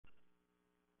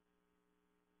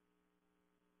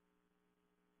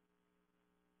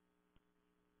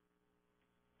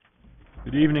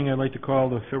Good evening. I'd like to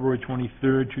call the February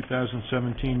 23rd,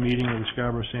 2017 meeting of the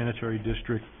Scarborough Sanitary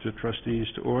District Trustees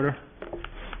to order.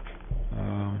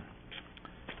 For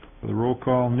the roll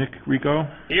call, Nick Rico.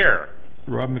 Here.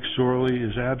 Rob McSorley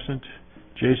is absent.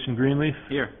 Jason Greenleaf.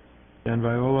 Here. Dan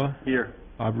Viola. Here.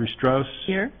 Aubrey Strauss.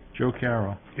 Here. Joe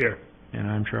Carroll. Here. And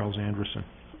I'm Charles Anderson.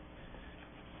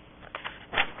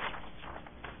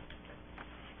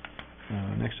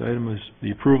 Next item is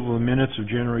the approval of the minutes of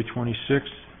January 26th.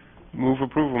 Move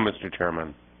approval, Mr.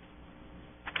 Chairman.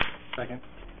 Second.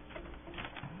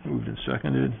 Moved and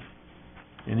seconded.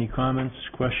 Any comments,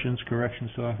 questions,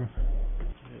 corrections to offer?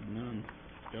 None.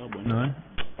 Job, Wendy. None?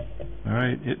 All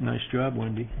right. Nice job,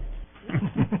 Wendy.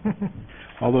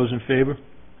 All those in favor?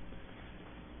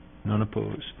 None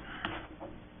opposed.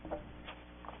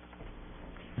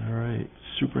 All right.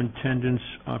 Superintendent's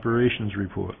operations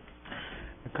report.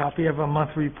 A copy of a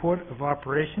monthly report of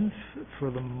operations for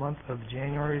the month of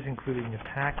January is included in the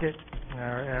packet.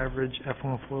 Our average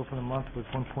effluent flow for the month was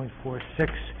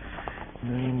 1.46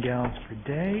 million gallons per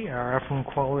day. Our effluent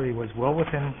quality was well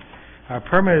within our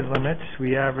permitted limits.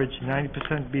 We averaged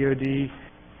 90% BOD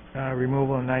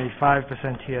removal and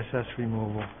 95% TSS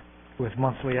removal, with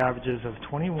monthly averages of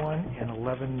 21 and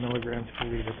 11 milligrams per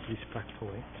liter,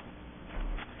 respectively.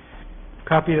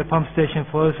 Copy of the pump station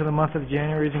flows for the month of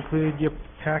January is included in your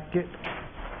packet.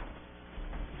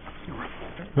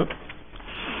 Oh,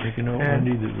 make a note,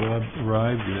 Wendy, that Rob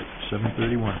arrived at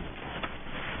 7:31.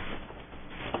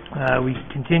 We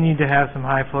continue to have some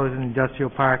high flows in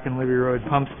Industrial Park and Libby Road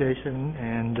pump station,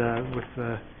 and with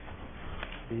the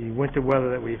winter weather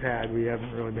that we've had, we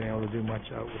haven't really been able to do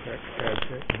much out with that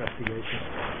investigation.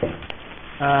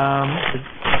 The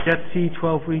Jet C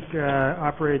 12-week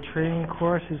operator training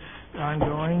course is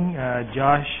ongoing.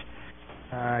 Josh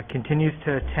continues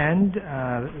to attend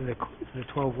the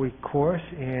 12-week course,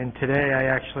 and today I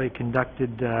actually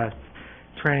conducted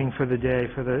training for the day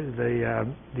for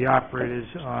the operators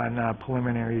on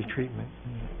preliminary treatment.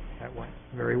 That went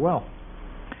very well.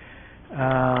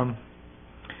 John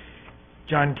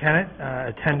Kennett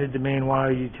attended the Maine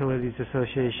Water Utilities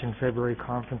Association February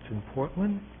conference in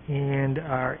Portland, and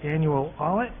our annual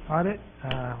audit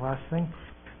last thing,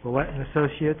 Willett and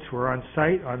Associates were on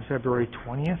site on February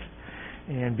 20th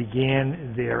and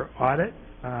began their audit.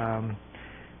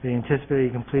 They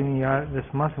anticipate completing the audit this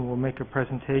month and will make a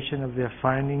presentation of their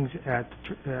findings at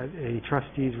a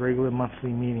trustees' regular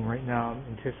monthly meeting. Right now I'm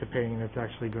anticipating that's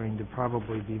actually going to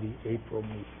probably be the April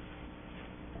meeting.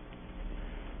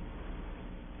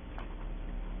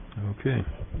 Okay.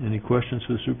 Any questions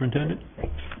for the superintendent?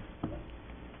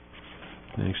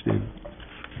 Thanks, David.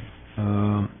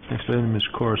 Next item is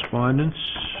correspondence.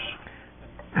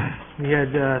 We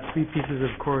had 3 pieces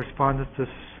of correspondence this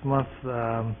month.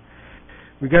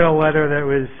 We got a letter that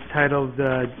was titled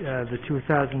the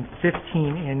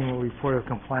 2015 Annual Report of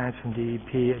Compliance from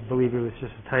DEP. I believe it was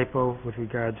just a typo with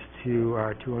regards to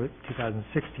our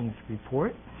 2016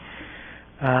 report.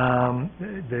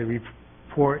 The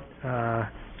report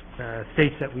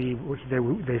states that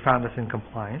they found us in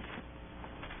compliance.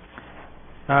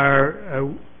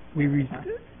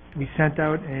 We sent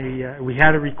out we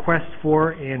had a request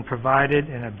for and provided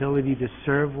an ability to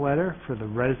serve letter for the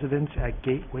residents at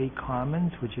Gateway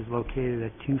Commons, which is located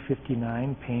at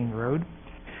 259 Payne Road.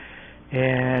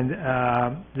 And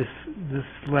this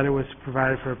letter was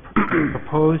provided for a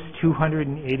proposed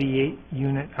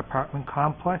 288-unit apartment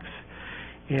complex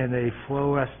and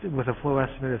with a flow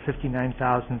estimate of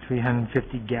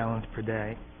 59,350 gallons per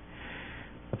day.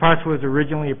 The project was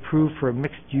originally approved for a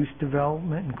mixed-use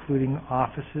development, including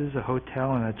offices, a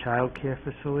hotel, and a child care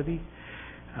facility.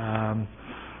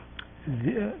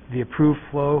 The approved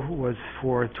flow was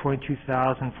for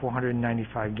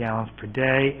 22,495 gallons per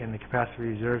day, and the capacity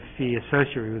reserve fee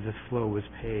associated with this flow was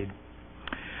paid.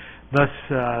 Thus,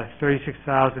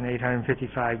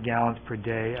 36,855 gallons per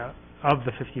day of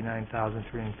the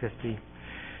 59,350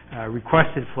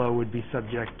 requested flow would be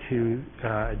subject to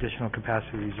additional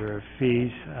capacity reserve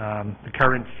fees. The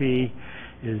current fee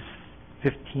is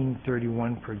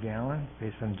 $15.31 per gallon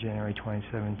based on January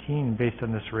 2017. And based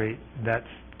on this rate, that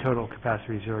total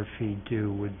capacity reserve fee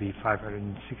due would be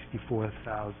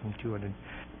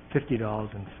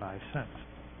 $564,250.05.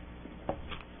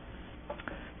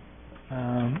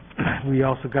 We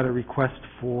also got a request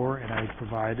for, and I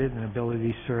provided, an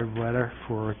ability to serve letter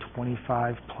for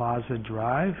 25 Plaza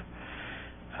Drive.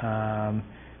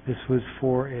 This was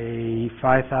for a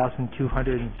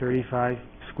 5,235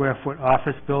 square foot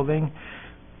office building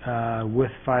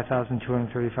with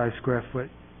 5,235 square foot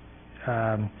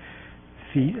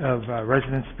feet of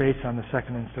residence space on the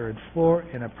second and third floor,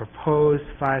 and a proposed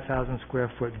 5,000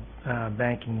 square foot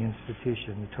banking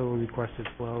institution. The total requested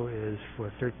flow is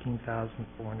for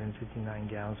 13,459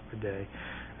 gallons per day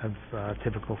of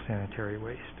typical sanitary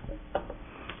waste.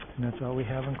 And that's all we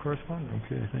have in correspondence.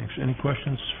 Okay, thanks. Any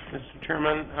questions? Mr.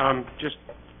 Chairman, just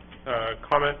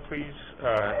comment, please.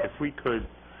 If we could,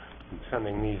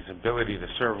 sending these ability to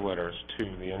serve letters to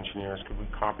the engineers, could we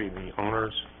copy the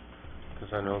owners?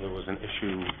 Because I know there was an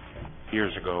issue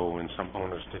years ago when some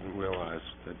owners didn't realize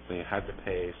that they had to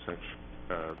pay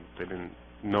they didn't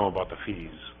know about the fees,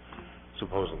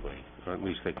 supposedly, or at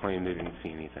least they claimed they didn't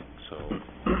see anything. So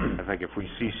I think if we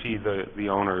CC the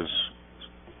owners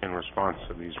in response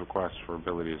to these requests for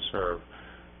ability to serve,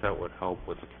 that would help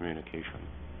with the communication.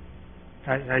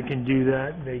 I can do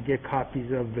that. They get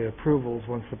copies of the approvals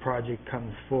once the project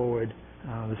comes forward.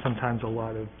 There's sometimes a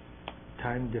lot of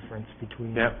time difference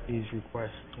between these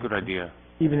requests. Good idea.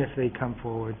 Even if they come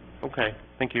forward. Okay,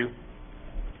 thank you.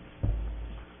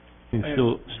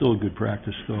 It's still a good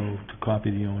practice, though, to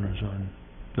copy the owners on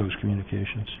those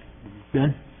communications.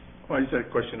 Ben? Well, I just had a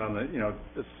question on the,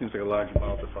 this seems like a large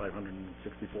amount, the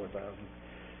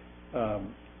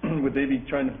 564,000. Would they be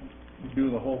trying to do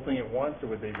the whole thing at once, or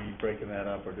would they be breaking that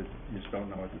up, or you just don't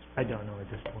know at this point? I don't know at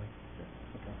this point.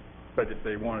 Okay. But if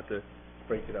they wanted to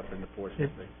break it up into portions,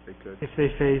 they could. If they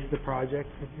phase the project,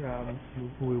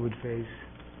 we would phase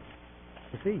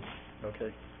the fee.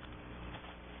 Okay.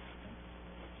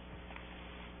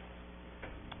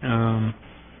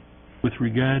 With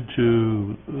regard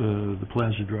to the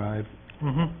Plaza Drive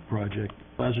project,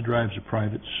 Plaza Drive is a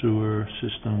private sewer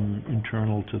system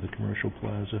internal to the commercial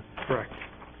plaza. Correct.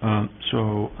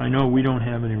 So I know we don't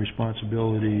have any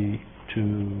responsibility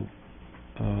to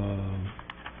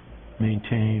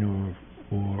maintain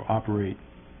or operate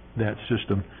that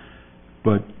system,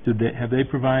 but have they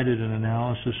provided an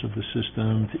analysis of the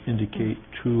system to indicate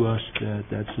to us that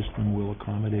that system will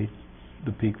accommodate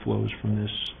the peak flows from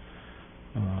this,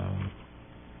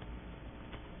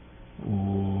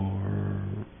 or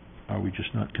are we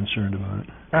just not concerned about it?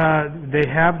 They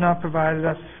have not provided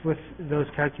us with those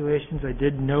calculations. I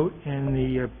did note in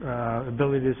the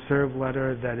ability to serve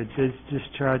letter that it is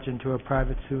discharged into a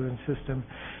private sewering system,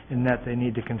 and that they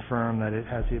need to confirm that it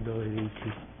has the ability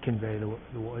to convey the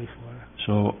wastewater.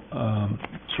 So,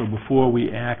 so before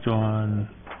we act on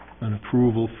an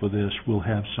approval for this, we'll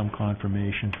have some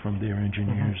confirmation from their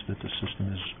engineers that the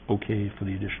system is okay for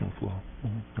the additional flow.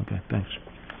 Okay, thanks.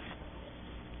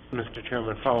 Mr.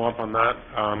 Chairman, follow up on that.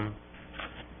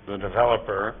 The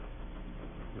developer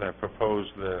that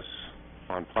proposed this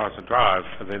on Plaza Drive,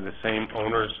 are they the same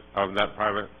owners of that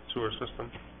private sewer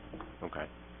system? Okay.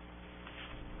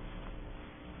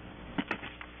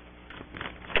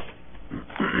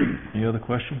 Any other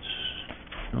questions?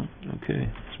 No? Okay,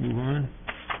 let's move on.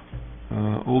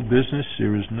 Old business,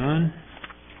 there is none.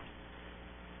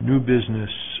 New business.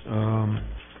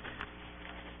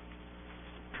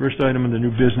 First item in the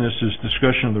new business is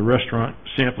discussion of the restaurant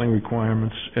sampling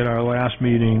requirements. At our last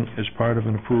meeting, as part of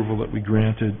an approval that we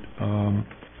granted,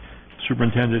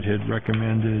 superintendent had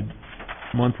recommended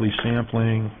monthly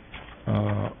sampling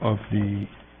of the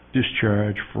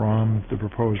discharge from the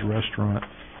proposed restaurant,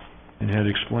 and had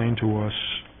explained to us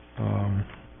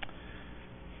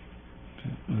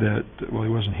that, well, he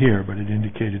wasn't here, but it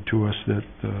indicated to us that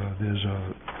there's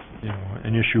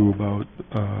an issue about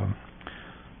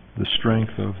the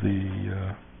strength of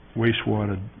the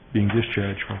wastewater being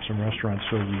discharged from some restaurants.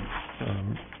 So we,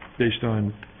 based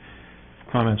on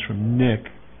comments from Nick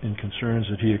and concerns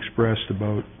that he expressed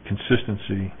about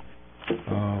consistency,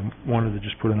 wanted to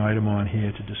just put an item on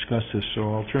here to discuss this.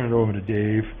 So I'll turn it over to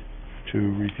Dave to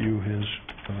review his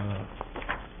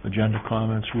agenda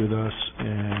comments with us,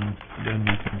 and then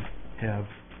we can have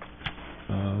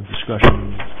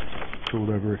discussion to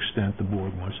whatever extent the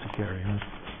board wants to carry on.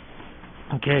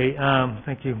 Okay,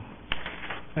 thank you.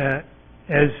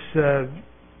 As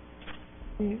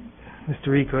Mr.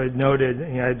 Rico had noted,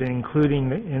 I've been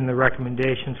including in the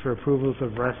recommendations for approvals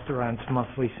of restaurants'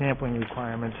 monthly sampling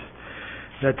requirements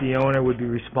that the owner would be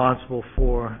responsible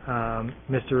for.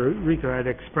 Mr. Rico had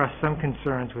expressed some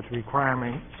concerns with the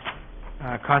requirement.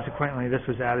 Consequently, this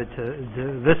was added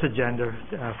to this agenda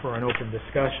for an open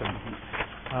discussion.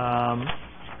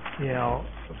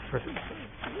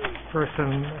 For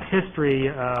some history,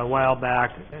 a while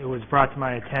back, it was brought to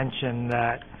my attention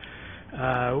that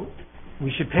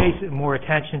we should pay more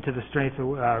attention to the strength of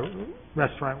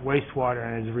restaurant wastewater,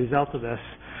 and as a result of this,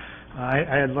 I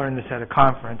had learned this at a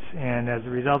conference, and as a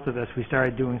result of this, we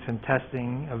started doing some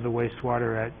testing of the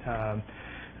wastewater at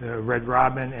Red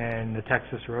Robin and the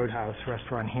Texas Roadhouse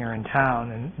restaurant here in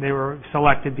town, and they were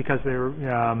selected because they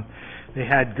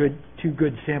had two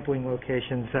good sampling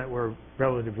locations that were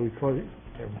relatively close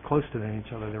to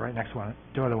each other. They're right next to one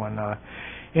another.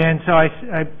 And so I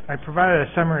provided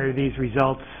a summary of these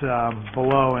results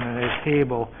below in a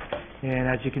table, and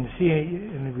as you can see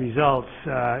in the results,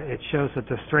 it shows that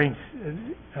the strengths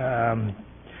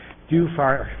do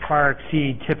far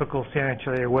exceed typical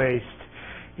sanitary waste.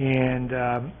 And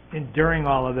during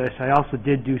all of this, I also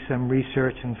did do some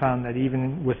research and found that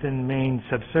even within Maine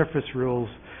subsurface rules,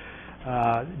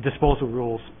 disposal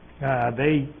rules,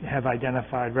 they have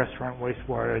identified restaurant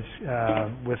wastewater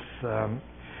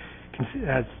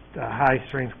as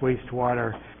high-strength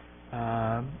wastewater,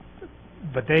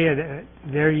 but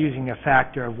they're using a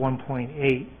factor of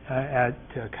 1.8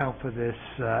 to account for this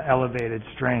elevated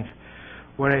strength.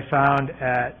 What I found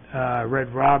at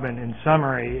Red Robin, in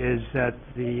summary, is that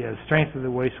the strength of the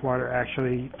wastewater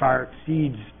actually far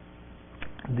exceeds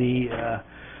that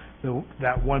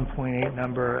 1.8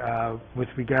 number with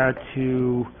regard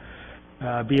to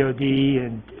BOD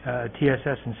and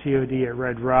TSS and COD at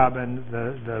Red Robin.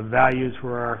 The values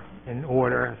were in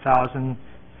order: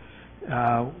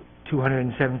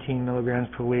 1,217 milligrams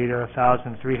per liter,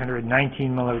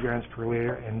 1,319 milligrams per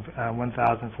liter, and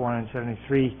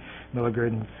 1,473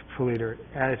 milligrams per liter,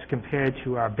 as compared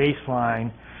to our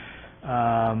baseline,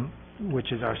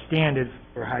 which is our standard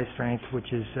for high strength,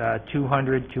 which is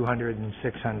 200, 200, and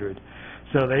 600.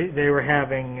 So they were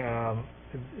having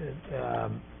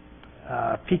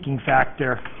peaking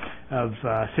factor of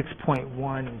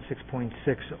 6.1 and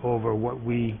 6.6 over what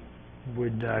we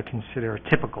would consider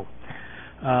typical.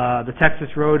 The Texas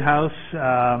Roadhouse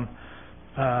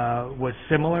was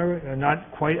similar,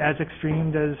 not quite as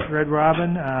extreme as Red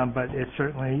Robin, but it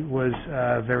certainly was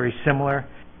very similar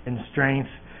in strength.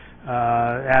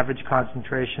 Average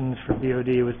concentrations for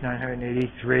BOD was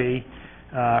 983,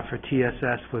 for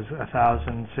TSS was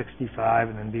 1,065,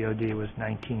 and then BOD was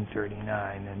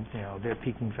 1939, and their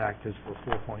peaking factors were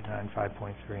 4.9,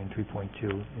 5.3, and 3.2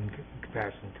 in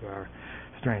comparison to our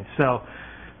strength. So,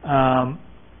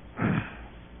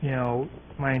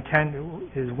 my intent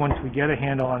is once we get a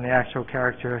handle on the actual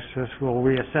characteristics, we'll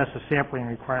reassess the sampling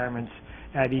requirements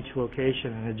at each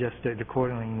location and adjust it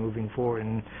accordingly moving forward.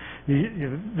 And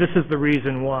this is the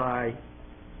reason why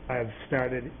I've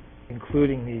started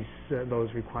including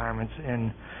those requirements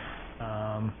in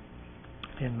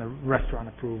the restaurant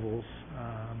approvals.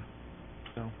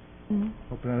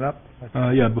 Open it up.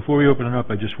 Yeah, before we open it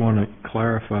up, I just want to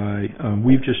clarify.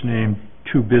 We've just named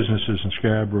two businesses in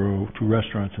Scarborough, two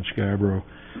restaurants in Scarborough.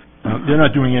 They're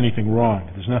not doing anything wrong.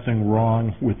 There's nothing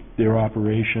wrong with their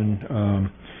operation.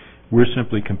 We're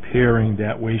simply comparing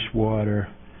that wastewater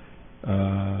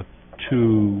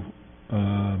to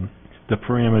the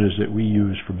parameters that we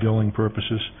use for billing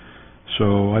purposes.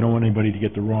 So I don't want anybody to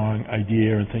get the wrong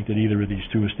idea and think that either of these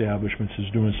two establishments is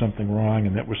doing something wrong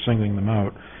and that we're singling them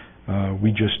out.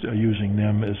 We just are using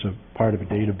them as a part of a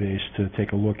database to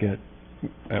take a look at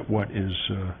what is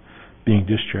being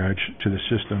discharged to the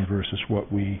system versus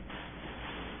what we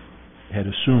had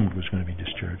assumed was going to be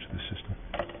discharged to the system.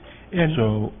 And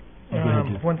so,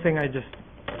 one thing I just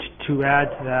to add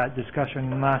to that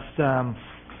discussion,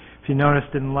 if you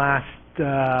noticed in last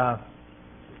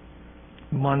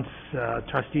month's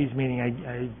trustees meeting,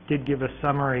 I did give a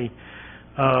summary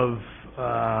of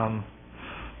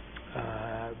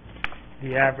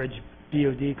the average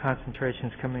BOD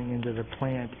concentrations coming into the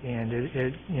plant, and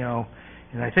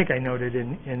and I think I noted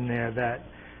in there that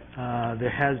there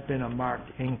has been a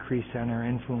marked increase in our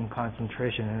influent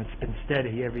concentration, and it's been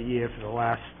steady every year for the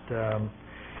last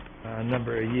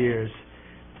number of years.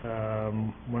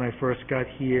 When I first got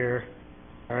here,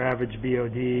 our average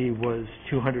BOD was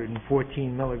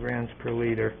 214 milligrams per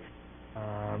liter.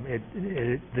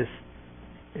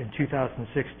 In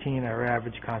 2016, our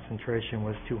average concentration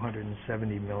was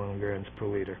 270 milligrams per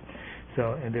liter.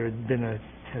 So, and there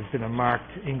has been a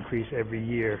marked increase every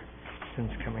year since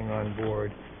coming on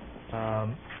board.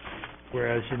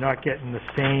 Whereas you're not getting the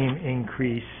same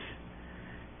increase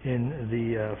in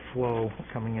the flow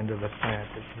coming into the plant.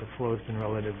 The flow's been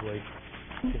relatively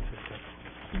consistent.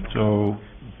 So,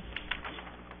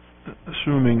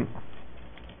 assuming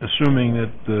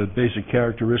that the basic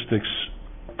characteristics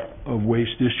of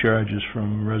waste discharges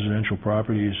from residential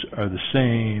properties are the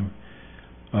same,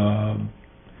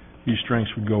 these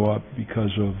strengths would go up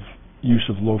because of use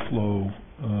of low flow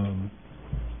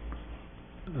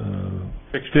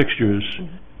fixtures,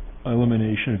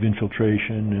 elimination of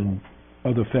infiltration, and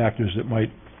other factors that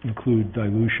might include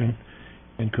dilution,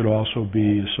 and could also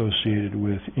be associated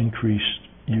with increased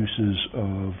uses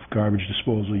of garbage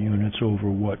disposal units over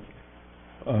what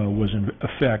was in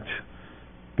effect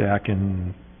back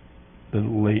in the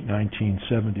late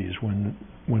 1970s when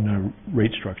the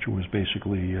rate structure was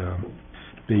basically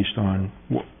based on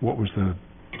what was the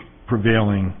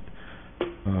prevailing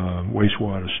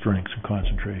wastewater strengths and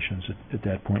concentrations at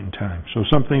that point in time. So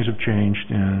some things have changed,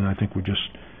 and I think we're just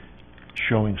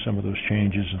showing some of those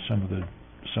changes and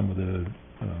some of the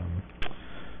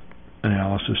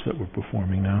analysis that we're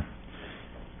performing now.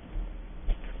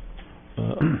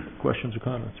 Questions or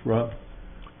comments? Rob?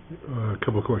 A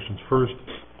couple of questions. First,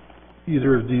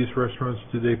 either of these restaurants,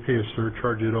 do they pay a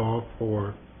surcharge at all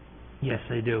for, Yes,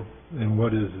 they do. and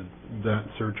what is that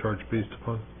surcharge based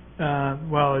upon?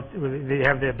 Well, they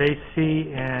have their base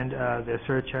fee and their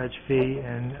surcharge fee,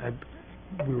 and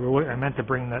I meant to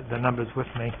bring the numbers with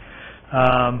me.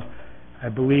 I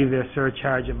believe their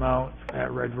surcharge amount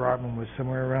at Red Robin was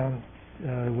somewhere around,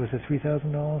 was it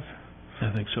 $3,000?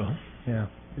 I think so. Yeah.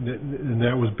 And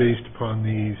that was based upon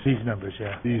these numbers,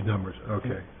 yeah. These numbers,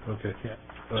 okay, okay. Yeah.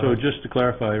 So just to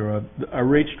clarify, Rob, our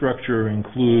rate structure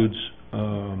includes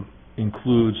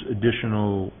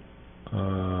additional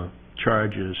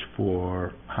charges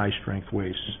for high-strength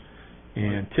wastes,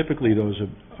 and typically those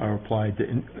are applied to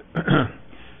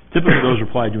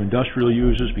industrial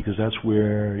users, because that's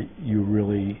where you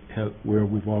really have, where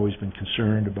we've always been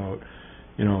concerned about,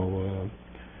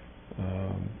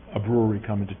 a brewery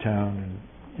coming to town and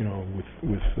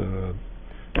with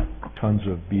tons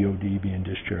of BOD being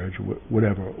discharged, or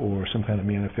whatever, or some kind of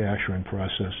manufacturing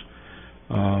process,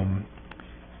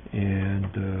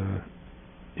 and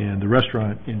the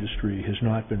restaurant industry has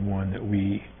not been one that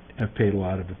we have paid a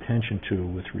lot of attention to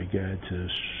with regard to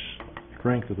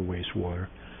strength of the wastewater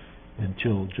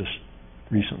until just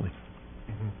recently.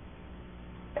 Mm-hmm.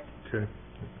 Okay.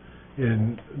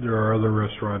 And there are other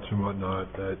restaurants and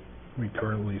whatnot that we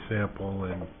currently sample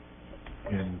and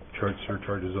charge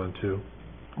surcharges on too?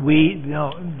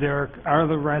 There are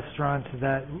other restaurants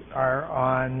that are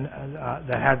on,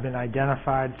 that have been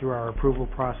identified through our approval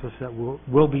process that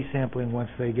we'll be sampling once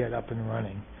they get up and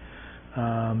running.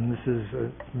 This is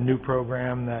a new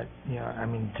program that,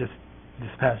 just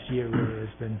this past year really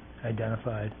has been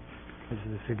identified as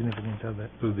the significance of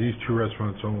it. So these two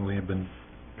restaurants only have been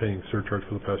paying surcharge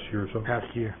for the past year or so?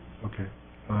 Past year. Okay.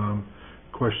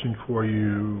 Question for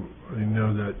you. I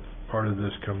know that part of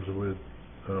this comes with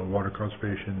water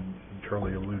conservation.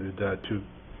 Charlie alluded to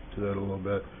that a little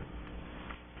bit.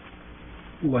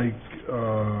 Like,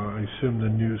 I assume the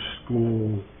new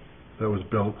school that was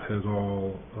built has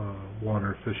all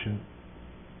water efficient.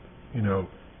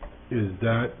 Is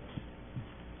that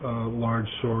a large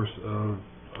source of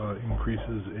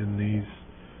increases in these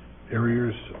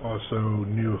areas? Also,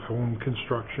 new home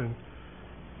construction.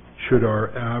 Should our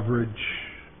average,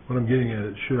 what I'm getting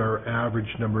at, should our average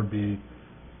number be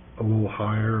a little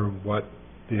higher of what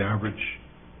the average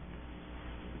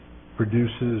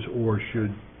produces, or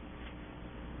should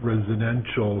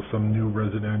some new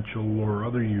residential or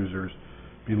other users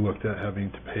be looked at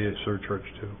having to pay a surcharge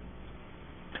to?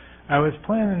 I was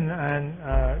planning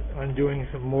on doing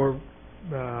some more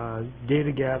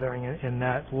data gathering in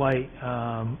that light,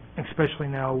 especially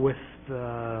now with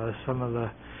some of the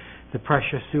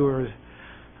pressure sewer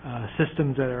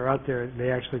systems that are out there. They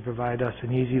actually provide us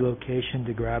an easy location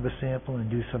to grab a sample and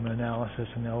do some analysis,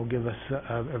 and they'll give us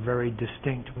a very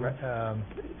distinct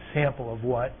sample of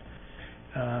what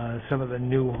some of the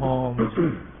new homes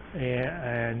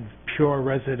and pure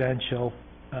residential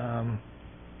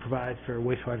provide for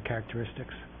wastewater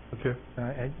characteristics. Okay.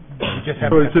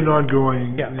 So it's an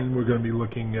ongoing, yeah. And we're going to be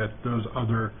looking at those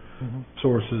other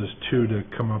sources too to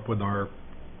come up with our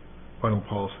final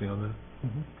policy on that.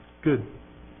 Mm-hmm. Good.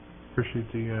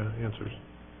 Appreciate the answers.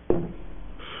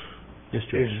 Yes,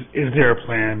 Joe. Is there a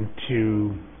plan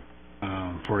to,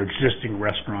 for existing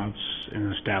restaurants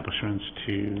and establishments,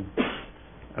 to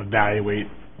evaluate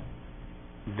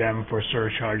them for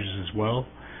surcharges as well,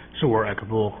 so we're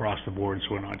equitable across the board,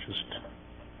 so we're not just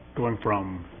going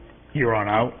from here on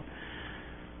out?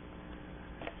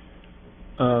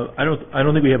 I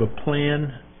don't think we have a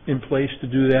plan in place to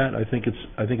do that. I think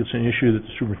it's an issue that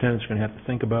the superintendent's going to have to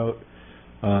think about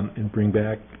and bring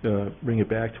it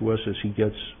back to us as he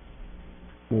gets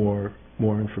more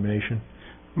information.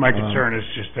 My concern is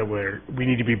just that we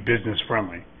need to be business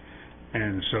friendly,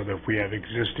 and so that if we have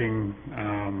existing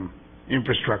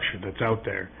infrastructure that's out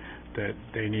there, that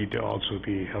they need to also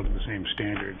be held to the same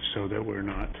standards, so that we're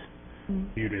not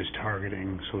viewed as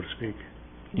targeting, so to speak.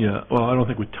 Yeah, well, I don't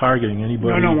think we're targeting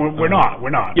anybody. No, we're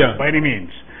not. Yeah. By any means.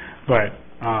 But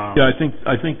yeah,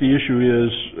 I think the issue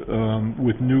is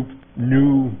with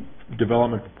new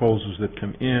development proposals that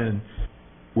come in,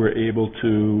 we're able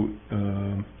to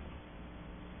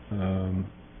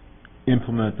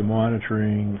implement the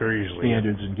monitoring Very easily,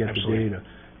 standards and get absolutely. the data.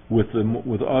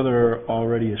 With other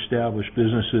already established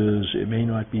businesses, it may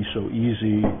not be so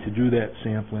easy to do that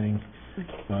sampling,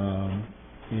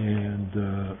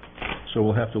 so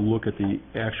we'll have to look at the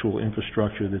actual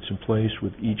infrastructure that's in place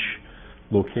with each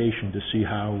location to see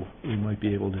how we might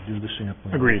be able to do the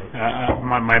sampling. Agreed.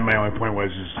 My only point was,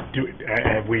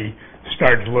 have we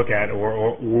started to look at,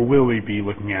 or will we be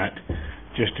looking at,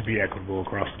 just to be equitable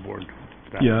across the board?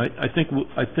 Yeah, I think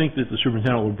that the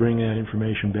superintendent will bring that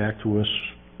information back to us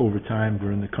over time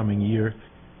during the coming year.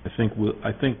 I think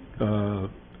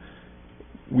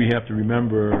we have to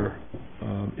remember,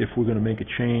 if we're going to make a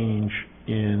change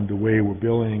in the way we're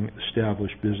billing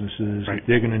established businesses, Right.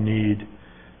 they're going to need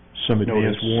some advance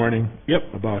Notice. warning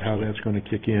about how that's going to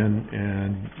kick in,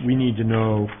 and we need to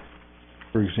know,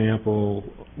 for example,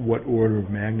 what order of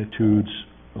magnitudes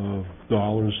of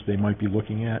dollars they might be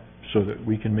looking at, so that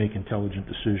we can make intelligent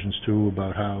decisions too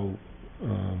about how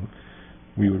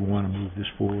we would want to move this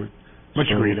forward. Much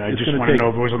So agreed. I it's just gonna want to take- know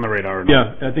if it was on the radar or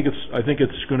not. Yeah, I think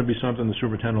it's going to be something the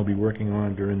superintendent will be working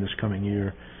on during this coming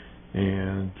year,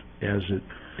 and as it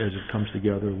comes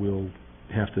together, we'll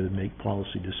have to make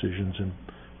policy decisions and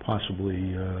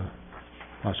possibly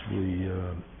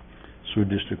sewer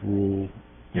district rule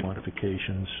Yep.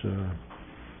 modifications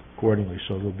accordingly.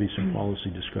 So there'll be some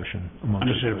policy discussion among the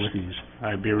Understandably. trustees.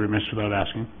 I'd be remiss without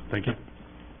asking. Thank you.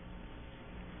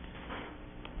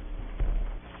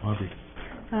 Audrey?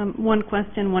 One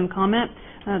question, one comment.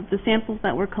 The samples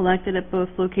that were collected at both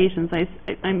locations,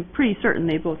 I'm pretty certain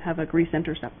they both have a grease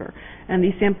interceptor, and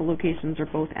these sample locations are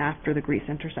both after the grease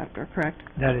interceptor, correct?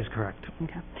 That is correct.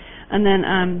 Okay. And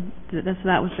then, so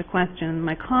that was the question.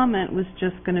 My comment was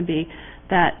just going to be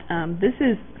that this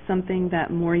is something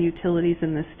that more utilities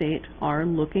in the state are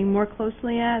looking more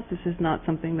closely at. This is not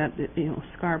something that,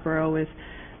 Scarborough is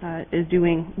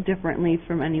doing differently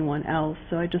from anyone else.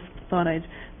 So I just thought I'd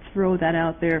throw that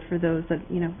out there for those that,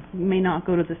 may not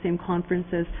go to the same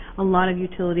conferences. A lot of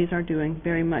utilities are doing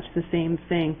very much the same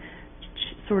thing,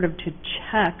 sort of to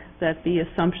check that the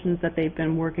assumptions that they've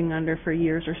been working under for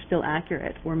years are still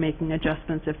accurate, or making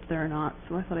adjustments if they're not.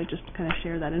 So I thought I'd just kind of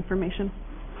share that information.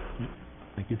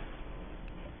 Thank you.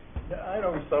 Yeah, I'd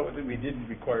always thought that we didn't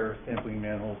require sampling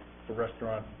manholes for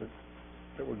restaurants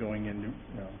that were going in,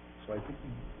 so I think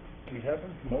we have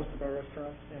them for most of our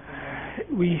restaurants,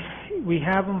 sampling manholes? We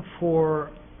have them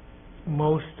for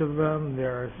most of them.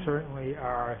 There certainly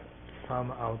are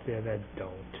some out there that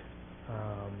don't.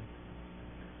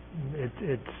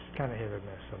 It's kind of hit or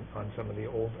miss on some of the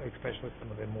old, especially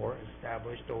some of the more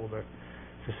established older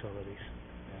facilities.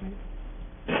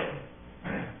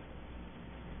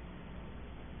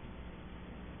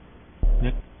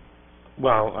 Nick?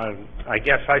 Well, I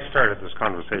guess I started this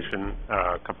conversation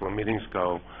a couple of meetings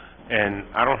ago, and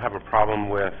I don't have a problem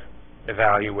with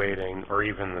evaluating or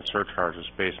even the surcharges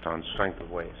based on strength of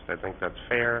waste. I think that's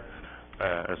fair,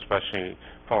 especially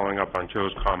following up on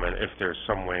Joe's comment, if there's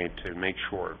some way to make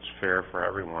sure it's fair for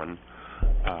everyone,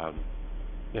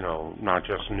 not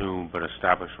just new but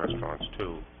established restaurants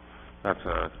too. That's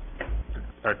a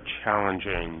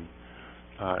challenging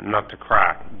nut to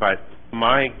crack. But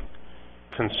my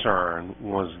concern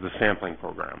was the sampling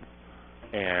program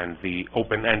and the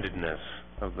open-endedness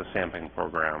of the sampling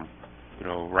program.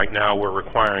 Right now we're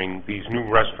requiring these new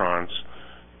restaurants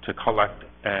to collect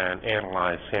and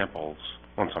analyze samples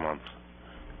once a month.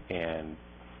 And,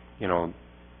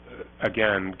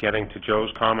 again, getting to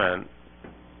Joe's comment,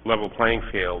 level playing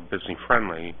field, busy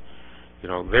friendly,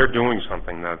 they're doing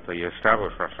something that the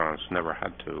established restaurants never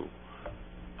had to.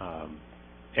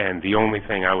 And the only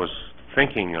thing I was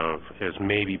thinking of is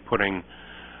maybe putting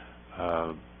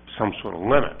some sort of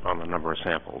limit on the number of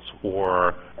samples,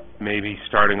 or maybe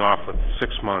starting off with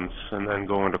 6 months and then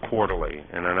going to quarterly,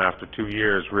 and then after 2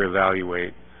 years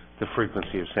reevaluate the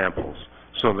frequency of samples,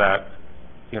 so that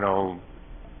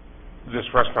this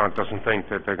restaurant doesn't think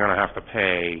that they're going to have to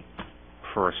pay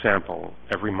for a sample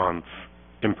every month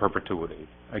in perpetuity.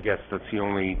 I guess that's the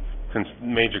only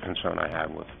major concern I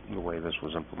had with the way this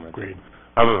was implemented. Agreed.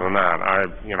 Other than that,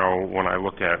 when I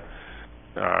look at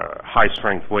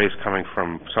high-strength waste coming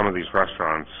from some of these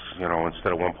restaurants,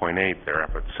 instead of 1.8, they're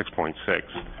up at 6.6.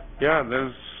 Yeah,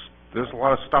 there's a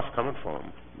lot of stuff coming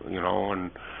from them,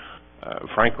 and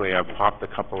frankly, I've popped a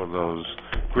couple of those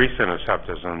grease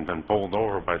interceptors and been bowled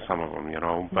over by some of them,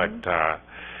 but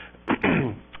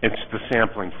it's the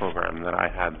sampling program that I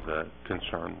had the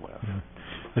concern with. Yeah.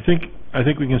 I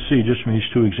think we can see just from these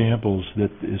two examples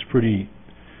that is pretty.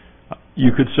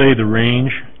 You could say the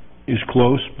range is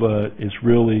close, but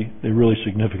they're really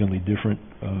significantly different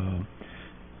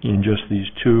in just these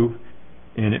two.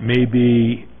 And it may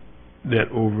be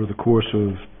that over the course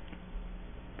of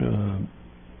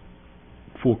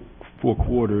four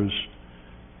quarters,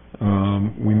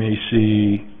 we may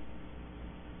see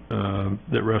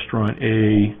that restaurant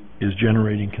A is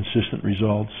generating consistent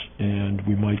results, and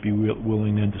we might be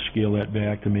willing then to scale that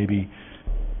back to maybe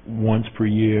once per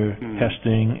year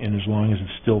testing, and as long as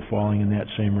it's still falling in that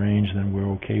same range, then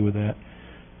we're okay with that.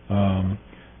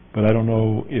 But I don't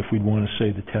know if we'd want to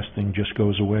say the testing just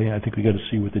goes away. I think we got to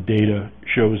see what the data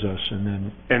shows us, and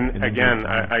then... And again,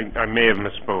 I may have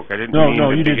misspoke. I didn't mean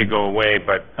that they could go away,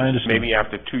 but maybe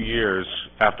after 2 years,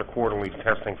 after quarterly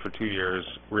testing for 2 years,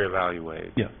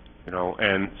 reevaluate. Yeah. You know,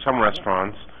 and some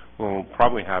restaurants will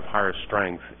probably have higher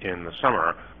strength in the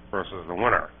summer versus the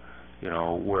winter, you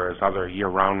know, whereas other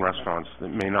year-round restaurants that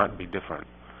may not be different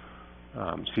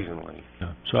seasonally.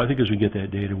 Yeah. So I think as we get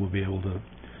that data, we'll be able to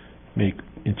make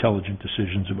intelligent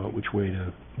decisions about which way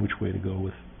to go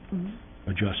with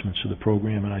adjustments to the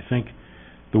program. And I think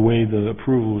the way the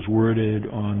approval was worded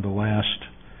on the last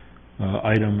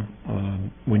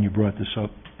item, when you brought this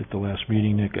up at the last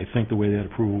meeting, Nick, I think the way that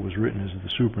approval was written is that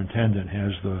the superintendent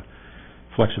has the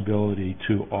flexibility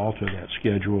to alter that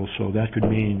schedule, so that could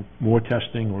mean more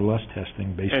testing or less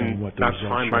testing based on what the results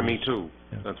show. And that's fine by me too.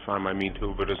 Yeah. That's fine by me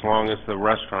too, but as long as the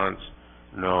restaurants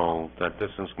know that this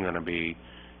is going to be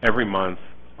every month,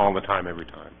 all the time, every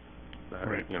time.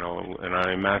 Right. You know, and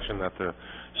I imagine that the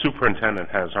superintendent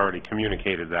has already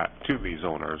communicated that to these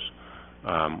owners,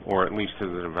 or at least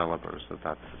to the developers, that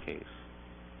that's the case.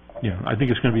 Yeah, I think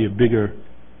it's going to be a bigger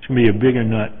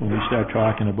nut when we start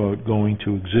talking about going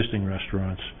to existing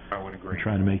restaurants. I would agree. And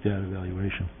trying to make that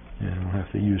evaluation, and we'll have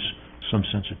to use some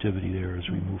sensitivity there as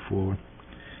we move forward.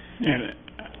 And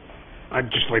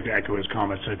I'd just like to echo his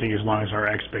comments. I think as long as our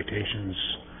expectations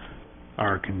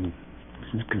are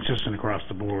consistent across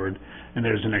the board, and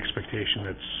there's an expectation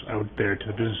that's out there to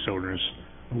the business owners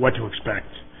what to expect,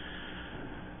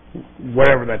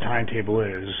 whatever that timetable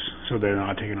is, so they're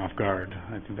not taken off guard,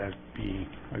 I think that'd be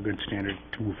a good standard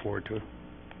to move forward to.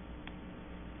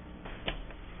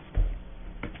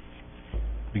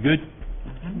 Be good?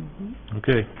 Mm-hmm.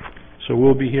 Okay. So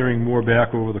we'll be hearing more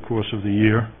back over the course of the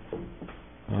year,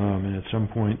 and at some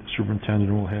point the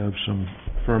superintendent will have some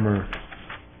firmer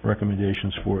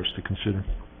recommendations for us to consider.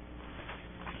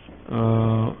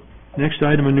 Next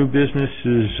item of new business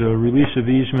is release of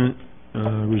easement,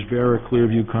 Risbara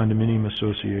Clearview Condominium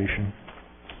Association.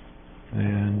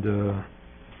 And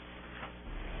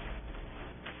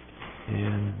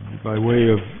by way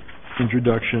of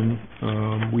introduction,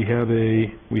 we have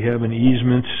an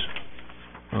easement.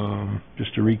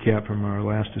 Just to recap from our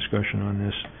last discussion on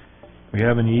this, we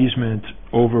have an easement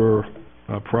over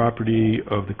property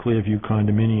of the Clearview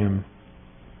Condominium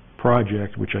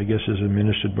project, which I guess is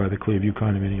administered by the Clearview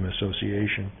Condominium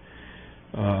Association,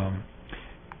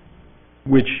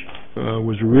 which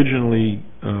was originally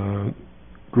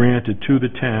granted to the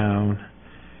town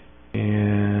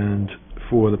and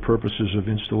for the purposes of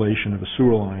installation of a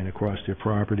sewer line across their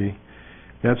property.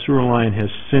 That sewer line has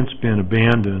since been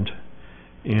abandoned,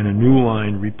 and a new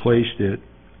line replaced it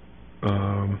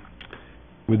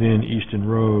within Easton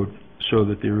Road, so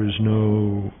that there is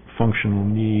no functional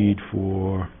need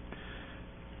for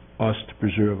us to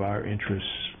preserve our interests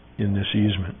in this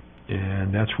easement.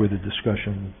 And that's where the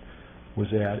discussion was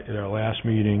at our last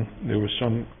meeting. There was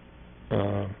some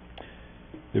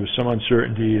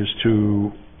uncertainty as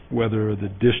to whether the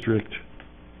district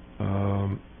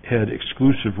had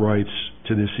exclusive rights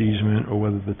to this easement, or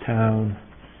whether the town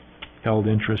held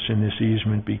interest in this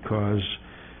easement, because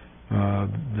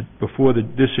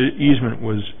this easement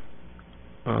was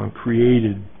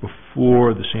created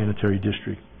before the sanitary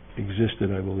district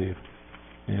existed, I believe.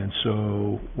 And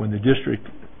so when the district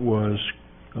was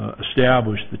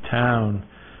established, the town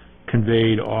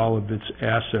conveyed all of its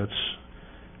assets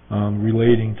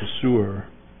relating to sewer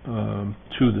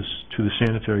to the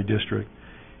sanitary district,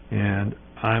 and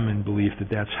I'm in belief that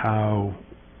that's how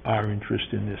our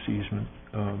interest in this easement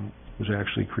was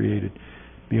actually created.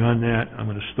 Beyond that, I'm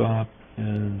going to stop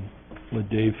and let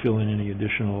Dave fill in any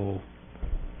additional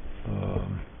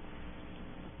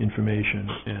information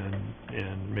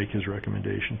and make his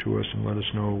recommendation to us, and let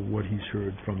us know what he's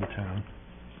heard from the town.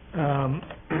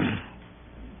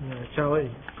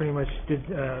 Charlie pretty much did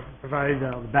provide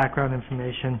the background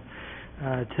information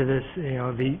to this. You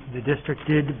know, the district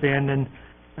did abandon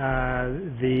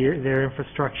their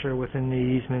infrastructure within the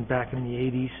easement back in the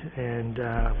 80s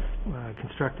and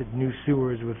constructed new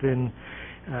sewers within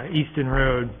Easton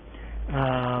Road.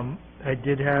 I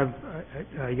did have,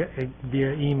 I got,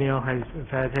 via email, I've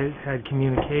had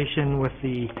communication with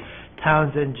the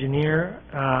town's engineer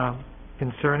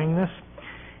concerning this,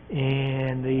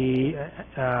 and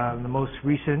the most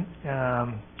recent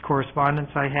correspondence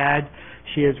I had,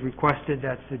 she has requested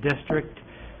that the district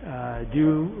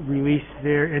do release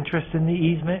their interest in the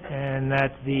easement, and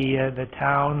that the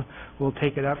town will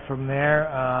take it up from there.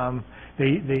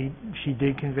 She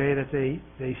did convey that they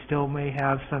still may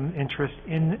have some interest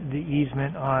in the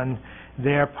easement on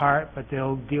their part, but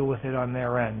they'll deal with it on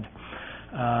their end.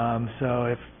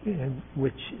 So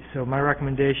my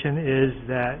recommendation is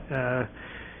that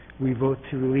we vote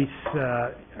to release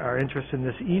our interest in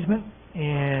this easement,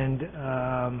 and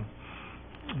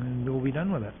we'll be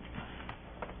done with it.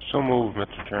 So moved,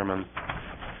 Mr. Chairman. Is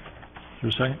there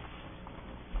a second?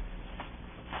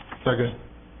 Second.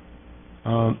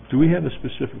 Do we have a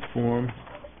specific form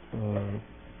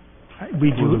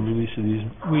We for the do, release of the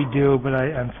easement? we do, but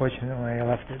unfortunately I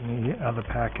left it in the other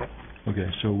packet. Okay,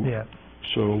 so Yeah.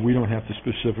 so we don't have to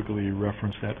specifically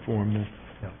reference that form then?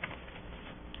 No.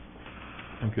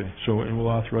 Okay, so, and we'll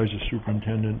authorize the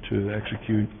superintendent to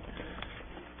execute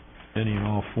any and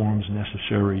all forms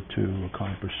necessary to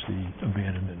accomplish the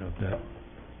abandonment of that,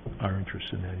 our interest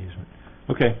in that easement.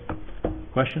 Okay,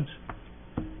 questions?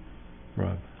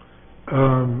 Rob?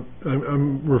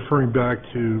 I'm referring back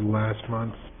to last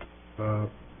month's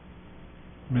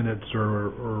minutes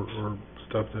or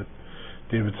stuff that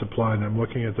David supplied, and I'm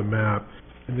looking at the map,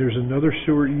 and there's another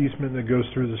sewer easement that goes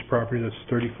through this property that's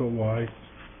 30 foot wide.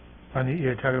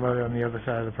 You're talking about it on the other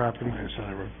side of the property?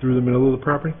 Through the middle of the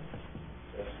property?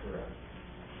 That's correct.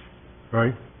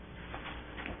 Right?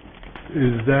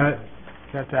 Is that,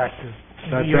 That's active.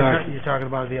 That's You're talking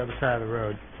about the other side of the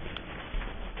road.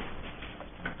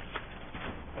 I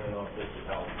don't know if this is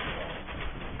helpful.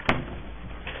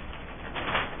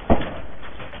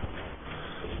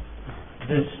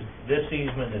 This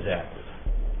easement is active.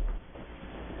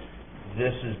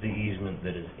 This is the easement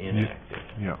that is inactive.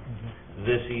 yeah,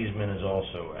 This easement is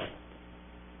also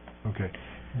active. okay.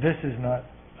 This is not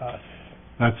us.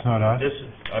 That's not us? This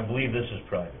is, I believe this is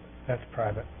private. That's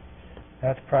private.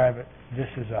 That's private. This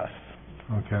is us.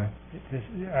 Okay.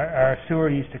 Our sewer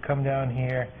used to come down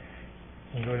here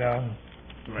and go down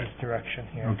this direction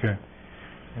here. Okay.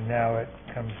 And now it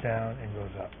comes down and goes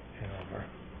up and over.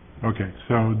 Okay,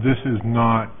 so this is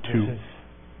not This to, is,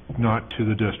 not to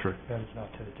the district? that is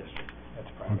not to the district. That's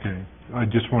private. Okay. I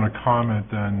just want to comment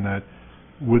then that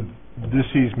with this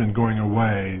easement going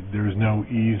away, there's no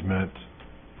easement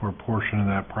for a portion of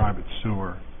that private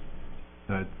sewer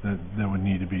that would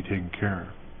need to be taken care of.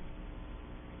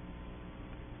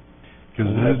 Because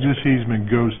this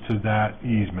easement goes to that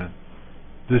easement.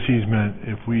 This easement,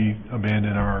 if we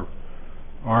abandon our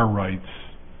rights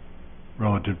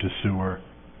relative to sewer,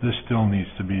 this still needs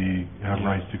to have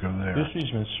rights to go there. This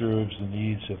easement serves the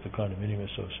needs of the condominium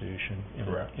association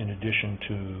Correct. in addition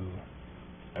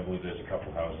to, I believe there's a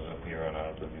couple houses up here on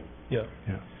Oblivion. yeah.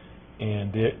 Yeah.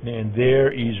 And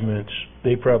their easements,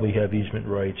 they probably have easement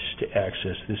rights to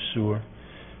access this sewer.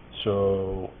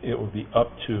 So it would be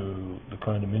up to the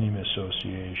condominium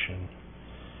association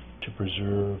to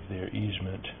preserve their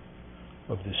easement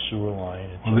of this sewer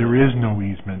line. Well, there is no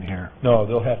easement here. No,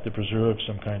 they'll have to preserve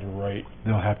some kind of right.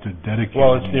 They'll have to dedicate.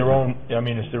 Well, an it's their easement. own, I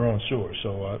mean, it's their own sewer,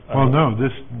 so. Well, no,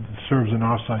 this serves an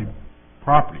off-site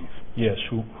properties. Yes,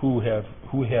 who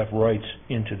have rights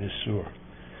into this sewer.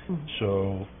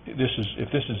 So if this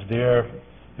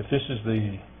is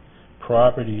the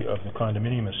property of the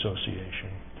condominium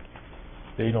association,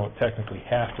 they don't technically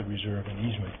have to reserve an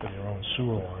easement for their own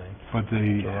sewer line. But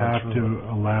they have to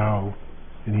allow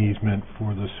an easement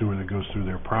for the sewer that goes through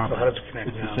their So property. how does it connect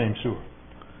It's now? the same sewer.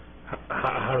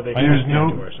 How do they There's connect no-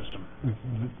 into our system?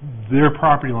 Their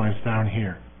property line's down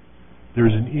here.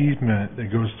 There's an easement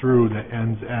that goes through that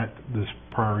ends at this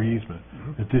prior easement.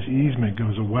 If this easement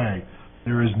goes away,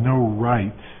 there is no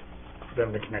right. For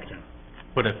them to connect in.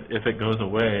 But if it goes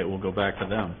away, it will go back to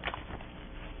them.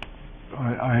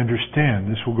 I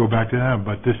understand, this will go back to them,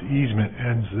 but this easement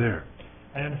ends there.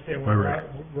 I understand what Right.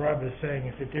 Rob is saying.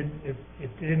 If it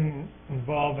didn't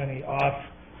involve any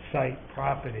off-site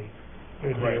property, it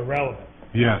would be Right. irrelevant.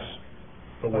 Yes.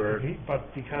 But we're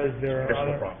But because there are municipal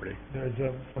other, property. there's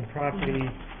some property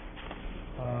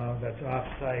that's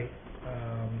off-site,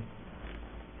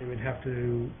 they would have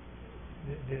to,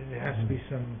 there has to be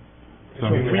some, So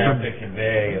We would have to some-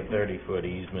 convey a 30-foot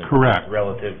easement. Correct.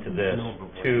 Relative to this,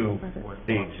 to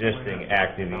the existing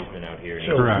active easement out here.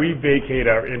 So if Correct. we vacate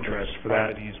our interest for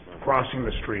that crossing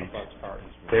the street,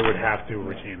 they would have to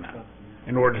retain that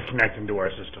in order to connect into our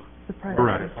system. The private.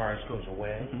 Correct. Ours goes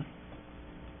away.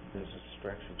 there's a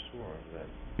stretch of sewer that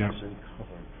Yep. isn't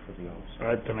covered for the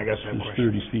outside. Then I guess I have It's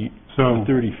questions. 30 feet. So,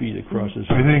 30 feet across the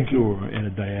I think sewer and a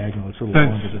diagonal, it's a little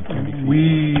longer than 30 since feet.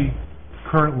 we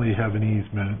currently have an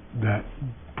easement that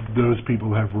those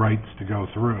people have rights to go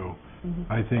through,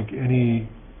 I think any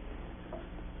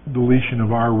deletion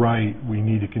of our right, we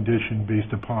need a condition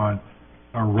based upon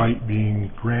our right being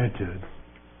granted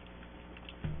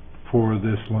for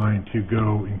this line to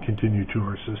go and continue to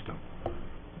our system.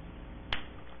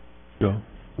 Go.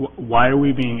 Why are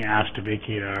we being asked to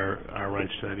vacate our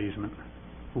rights to that easement?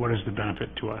 What is the benefit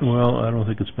to us? Well, I don't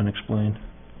think it's been explained.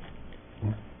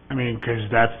 I mean, because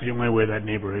that's the only way that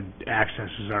neighborhood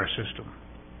accesses our system.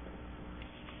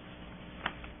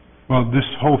 Well, this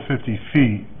whole 50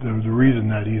 feet, the reason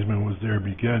that easement was there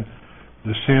began,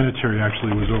 the sanitary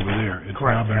actually was over there. It's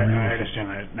now been I relocated. understand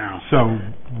that now. So,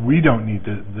 we don't need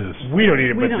this. We don't need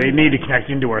it, We but don't they need need to connect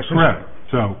into our system. Correct.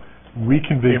 So, we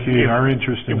can vacate If- our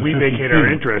interest in If the we 50 feet. vacate our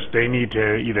interest, they need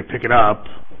to either pick it up,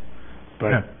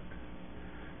 but Yeah.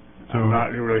 So, I'm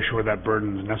not really sure that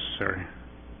burden is necessary.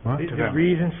 what? The to the them.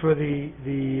 reason for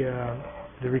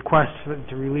the request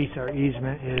to release our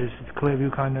easement is the Clearview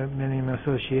Condominium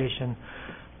Association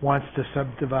wants to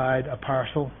subdivide a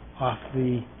parcel off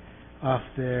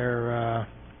their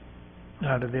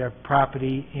out of their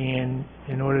property, and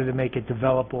in order to make it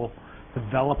developable,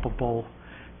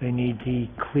 they need to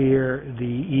clear the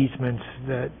easements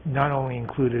that not only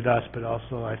included us, but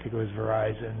also, I think it was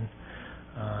Verizon,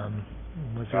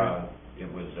 was there?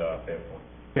 It was Fairpoint.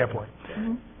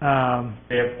 Fairpoint.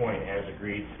 Fairpoint has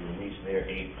agreed to release their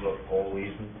 8-foot pole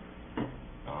easement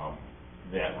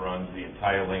that runs the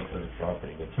entire length of the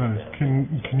property.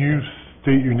 Can you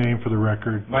state your name for the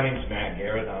record? My name's Matt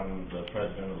Garrett. I'm the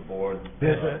president of the board.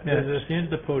 Stand at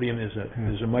the podium,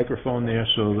 there's a microphone there,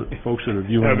 so that folks that are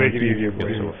viewing. That'll make on it TV easier can for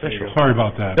get you. some official. Sorry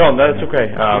about that. No, that's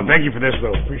okay. Thank you for this,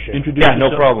 though, appreciate it. Introduce Yeah, no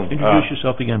yourself- problem. Introduce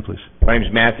yourself again, please. My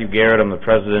name's Matthew Garrett. I'm the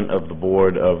president of the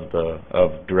board of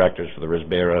directors for the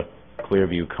Risbera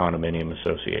Clearview Condominium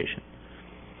Association.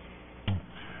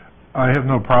 I have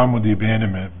no problem with the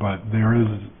abandonment, but there is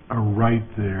a right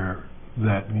there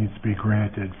that needs to be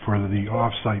granted for the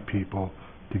off-site people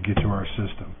to get to our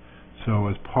system. So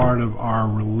as part of our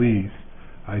release,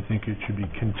 I think it should be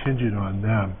contingent on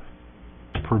them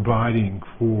providing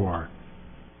for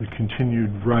the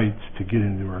continued rights to get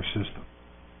into our system.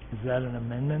 Is that an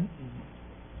amendment?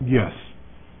 Yes,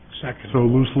 Second. so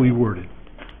loosely worded.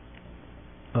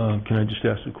 Can I just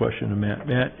ask a question to Matt?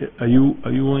 Matt, are you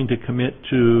willing to commit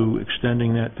to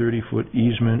extending that 30-foot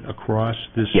easement across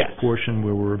this Yes. portion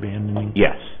where we're abandoning?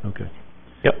 Yes. Okay.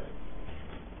 Yep.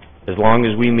 As long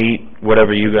as we meet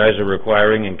whatever you guys are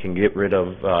requiring and can get rid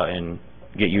of, and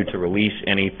get you to release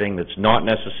anything that's not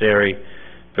necessary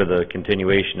for the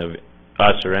continuation of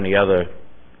us or any other,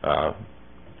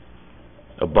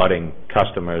 abutting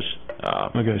customers,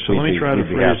 Okay, so let me try to we'd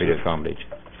be phrase happy to it. accommodate you.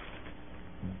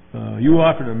 You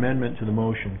offered an amendment to the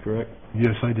motion, correct?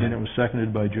 Yes, I And it did. was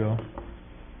seconded by Joe.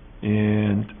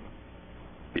 And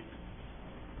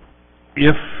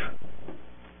if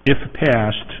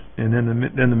passed, and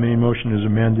then the main motion is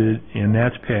amended, and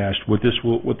that's passed, what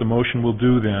the motion will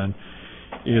do then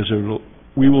is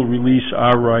we will release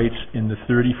our rights in the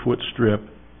 30-foot strip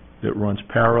that runs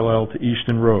parallel to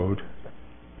Easton Road,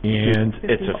 and,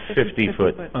 It's a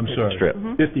 50-foot I'm sorry, strip.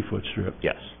 50-foot strip.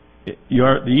 Yes.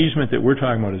 The easement that we're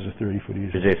talking about is a 30-foot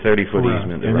easement. There's a 30-foot Correct.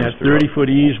 easement that And runs that through. 30-foot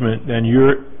easement, then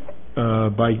you're,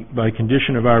 by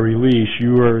condition of our release,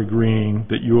 you are agreeing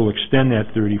that you will extend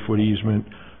that 30-foot easement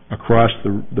across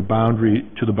the boundary,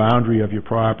 to the boundary of your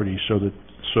property, so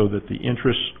that the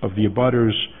interests of the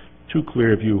abutters to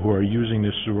Clearview who are using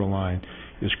this sewer line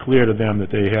is clear to them that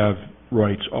they have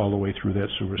rights all the way through that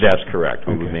sewer system. That's correct.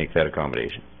 We would Okay. make that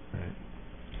accommodation.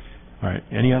 All right,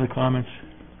 any other comments?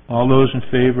 All those in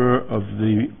favor of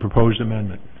the proposed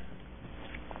amendment?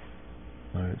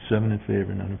 All right, 7 in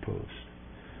favor, none opposed.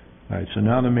 All right, so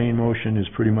now the main motion is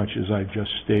pretty much as I've just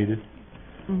stated.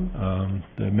 The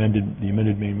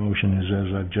amended main motion is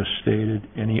as I've just stated.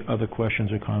 Any other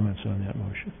questions or comments on that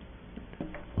motion?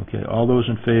 Okay, all those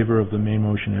in favor of the main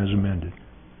motion as amended?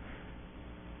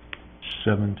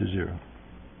 7-0.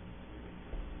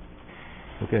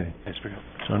 Okay.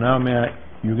 So now, Matt,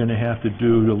 you're going to have to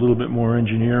do a little bit more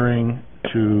engineering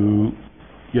to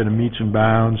get a meets and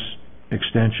bounds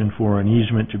extension for an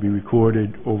easement to be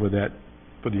recorded over that,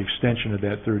 for the extension of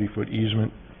that 30-foot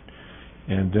easement.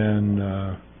 And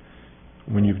then,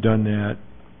 when you've done that,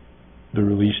 the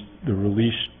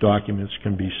release documents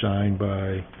can be signed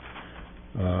by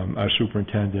our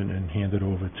superintendent and handed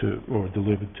over to, or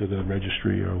delivered to the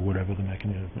registry or whatever the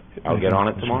mechanism. I'll get on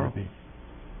it tomorrow. may be.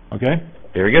 Okay?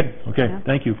 Very good. Okay, Yeah.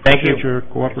 thank you. Thank you. Appreciate your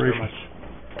cooperation.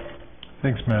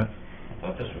 Thanks, Matt. I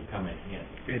thought this would come in handy.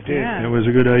 It did. Yeah. It was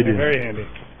a good idea. Very handy.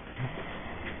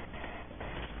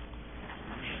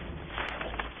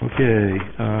 Okay,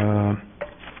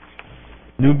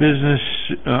 new business,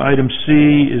 item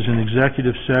C is an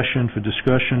executive session for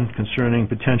discussion concerning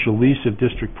potential lease of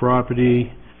district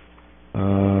property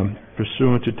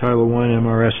pursuant to Title I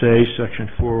MRSA, Section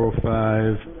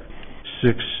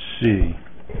 405(6)C.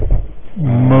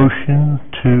 Motion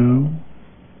to,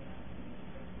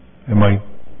 am I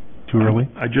too early?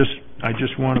 I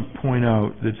just want to point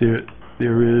out that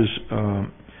there is,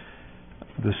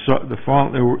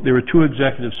 there were two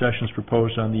executive sessions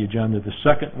proposed on the agenda. The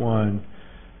second one,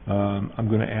 I'm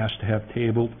going to ask to have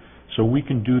tabled, so we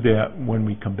can do that when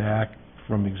we come back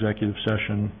from executive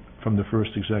session, from the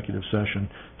first executive session.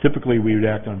 Typically, we would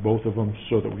act on both of them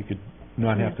so that we could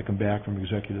not have to come back from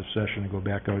executive session and go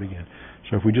back out again.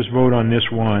 So if we just vote on this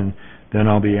one, then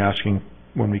I'll be asking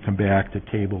when we come back to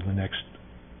table the next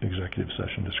executive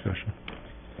session discussion.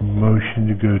 Motion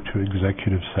to go to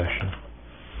executive session.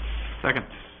 Second.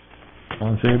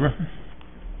 All in favor?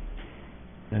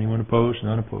 Anyone opposed?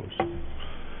 None opposed.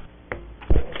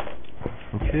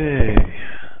 Okay.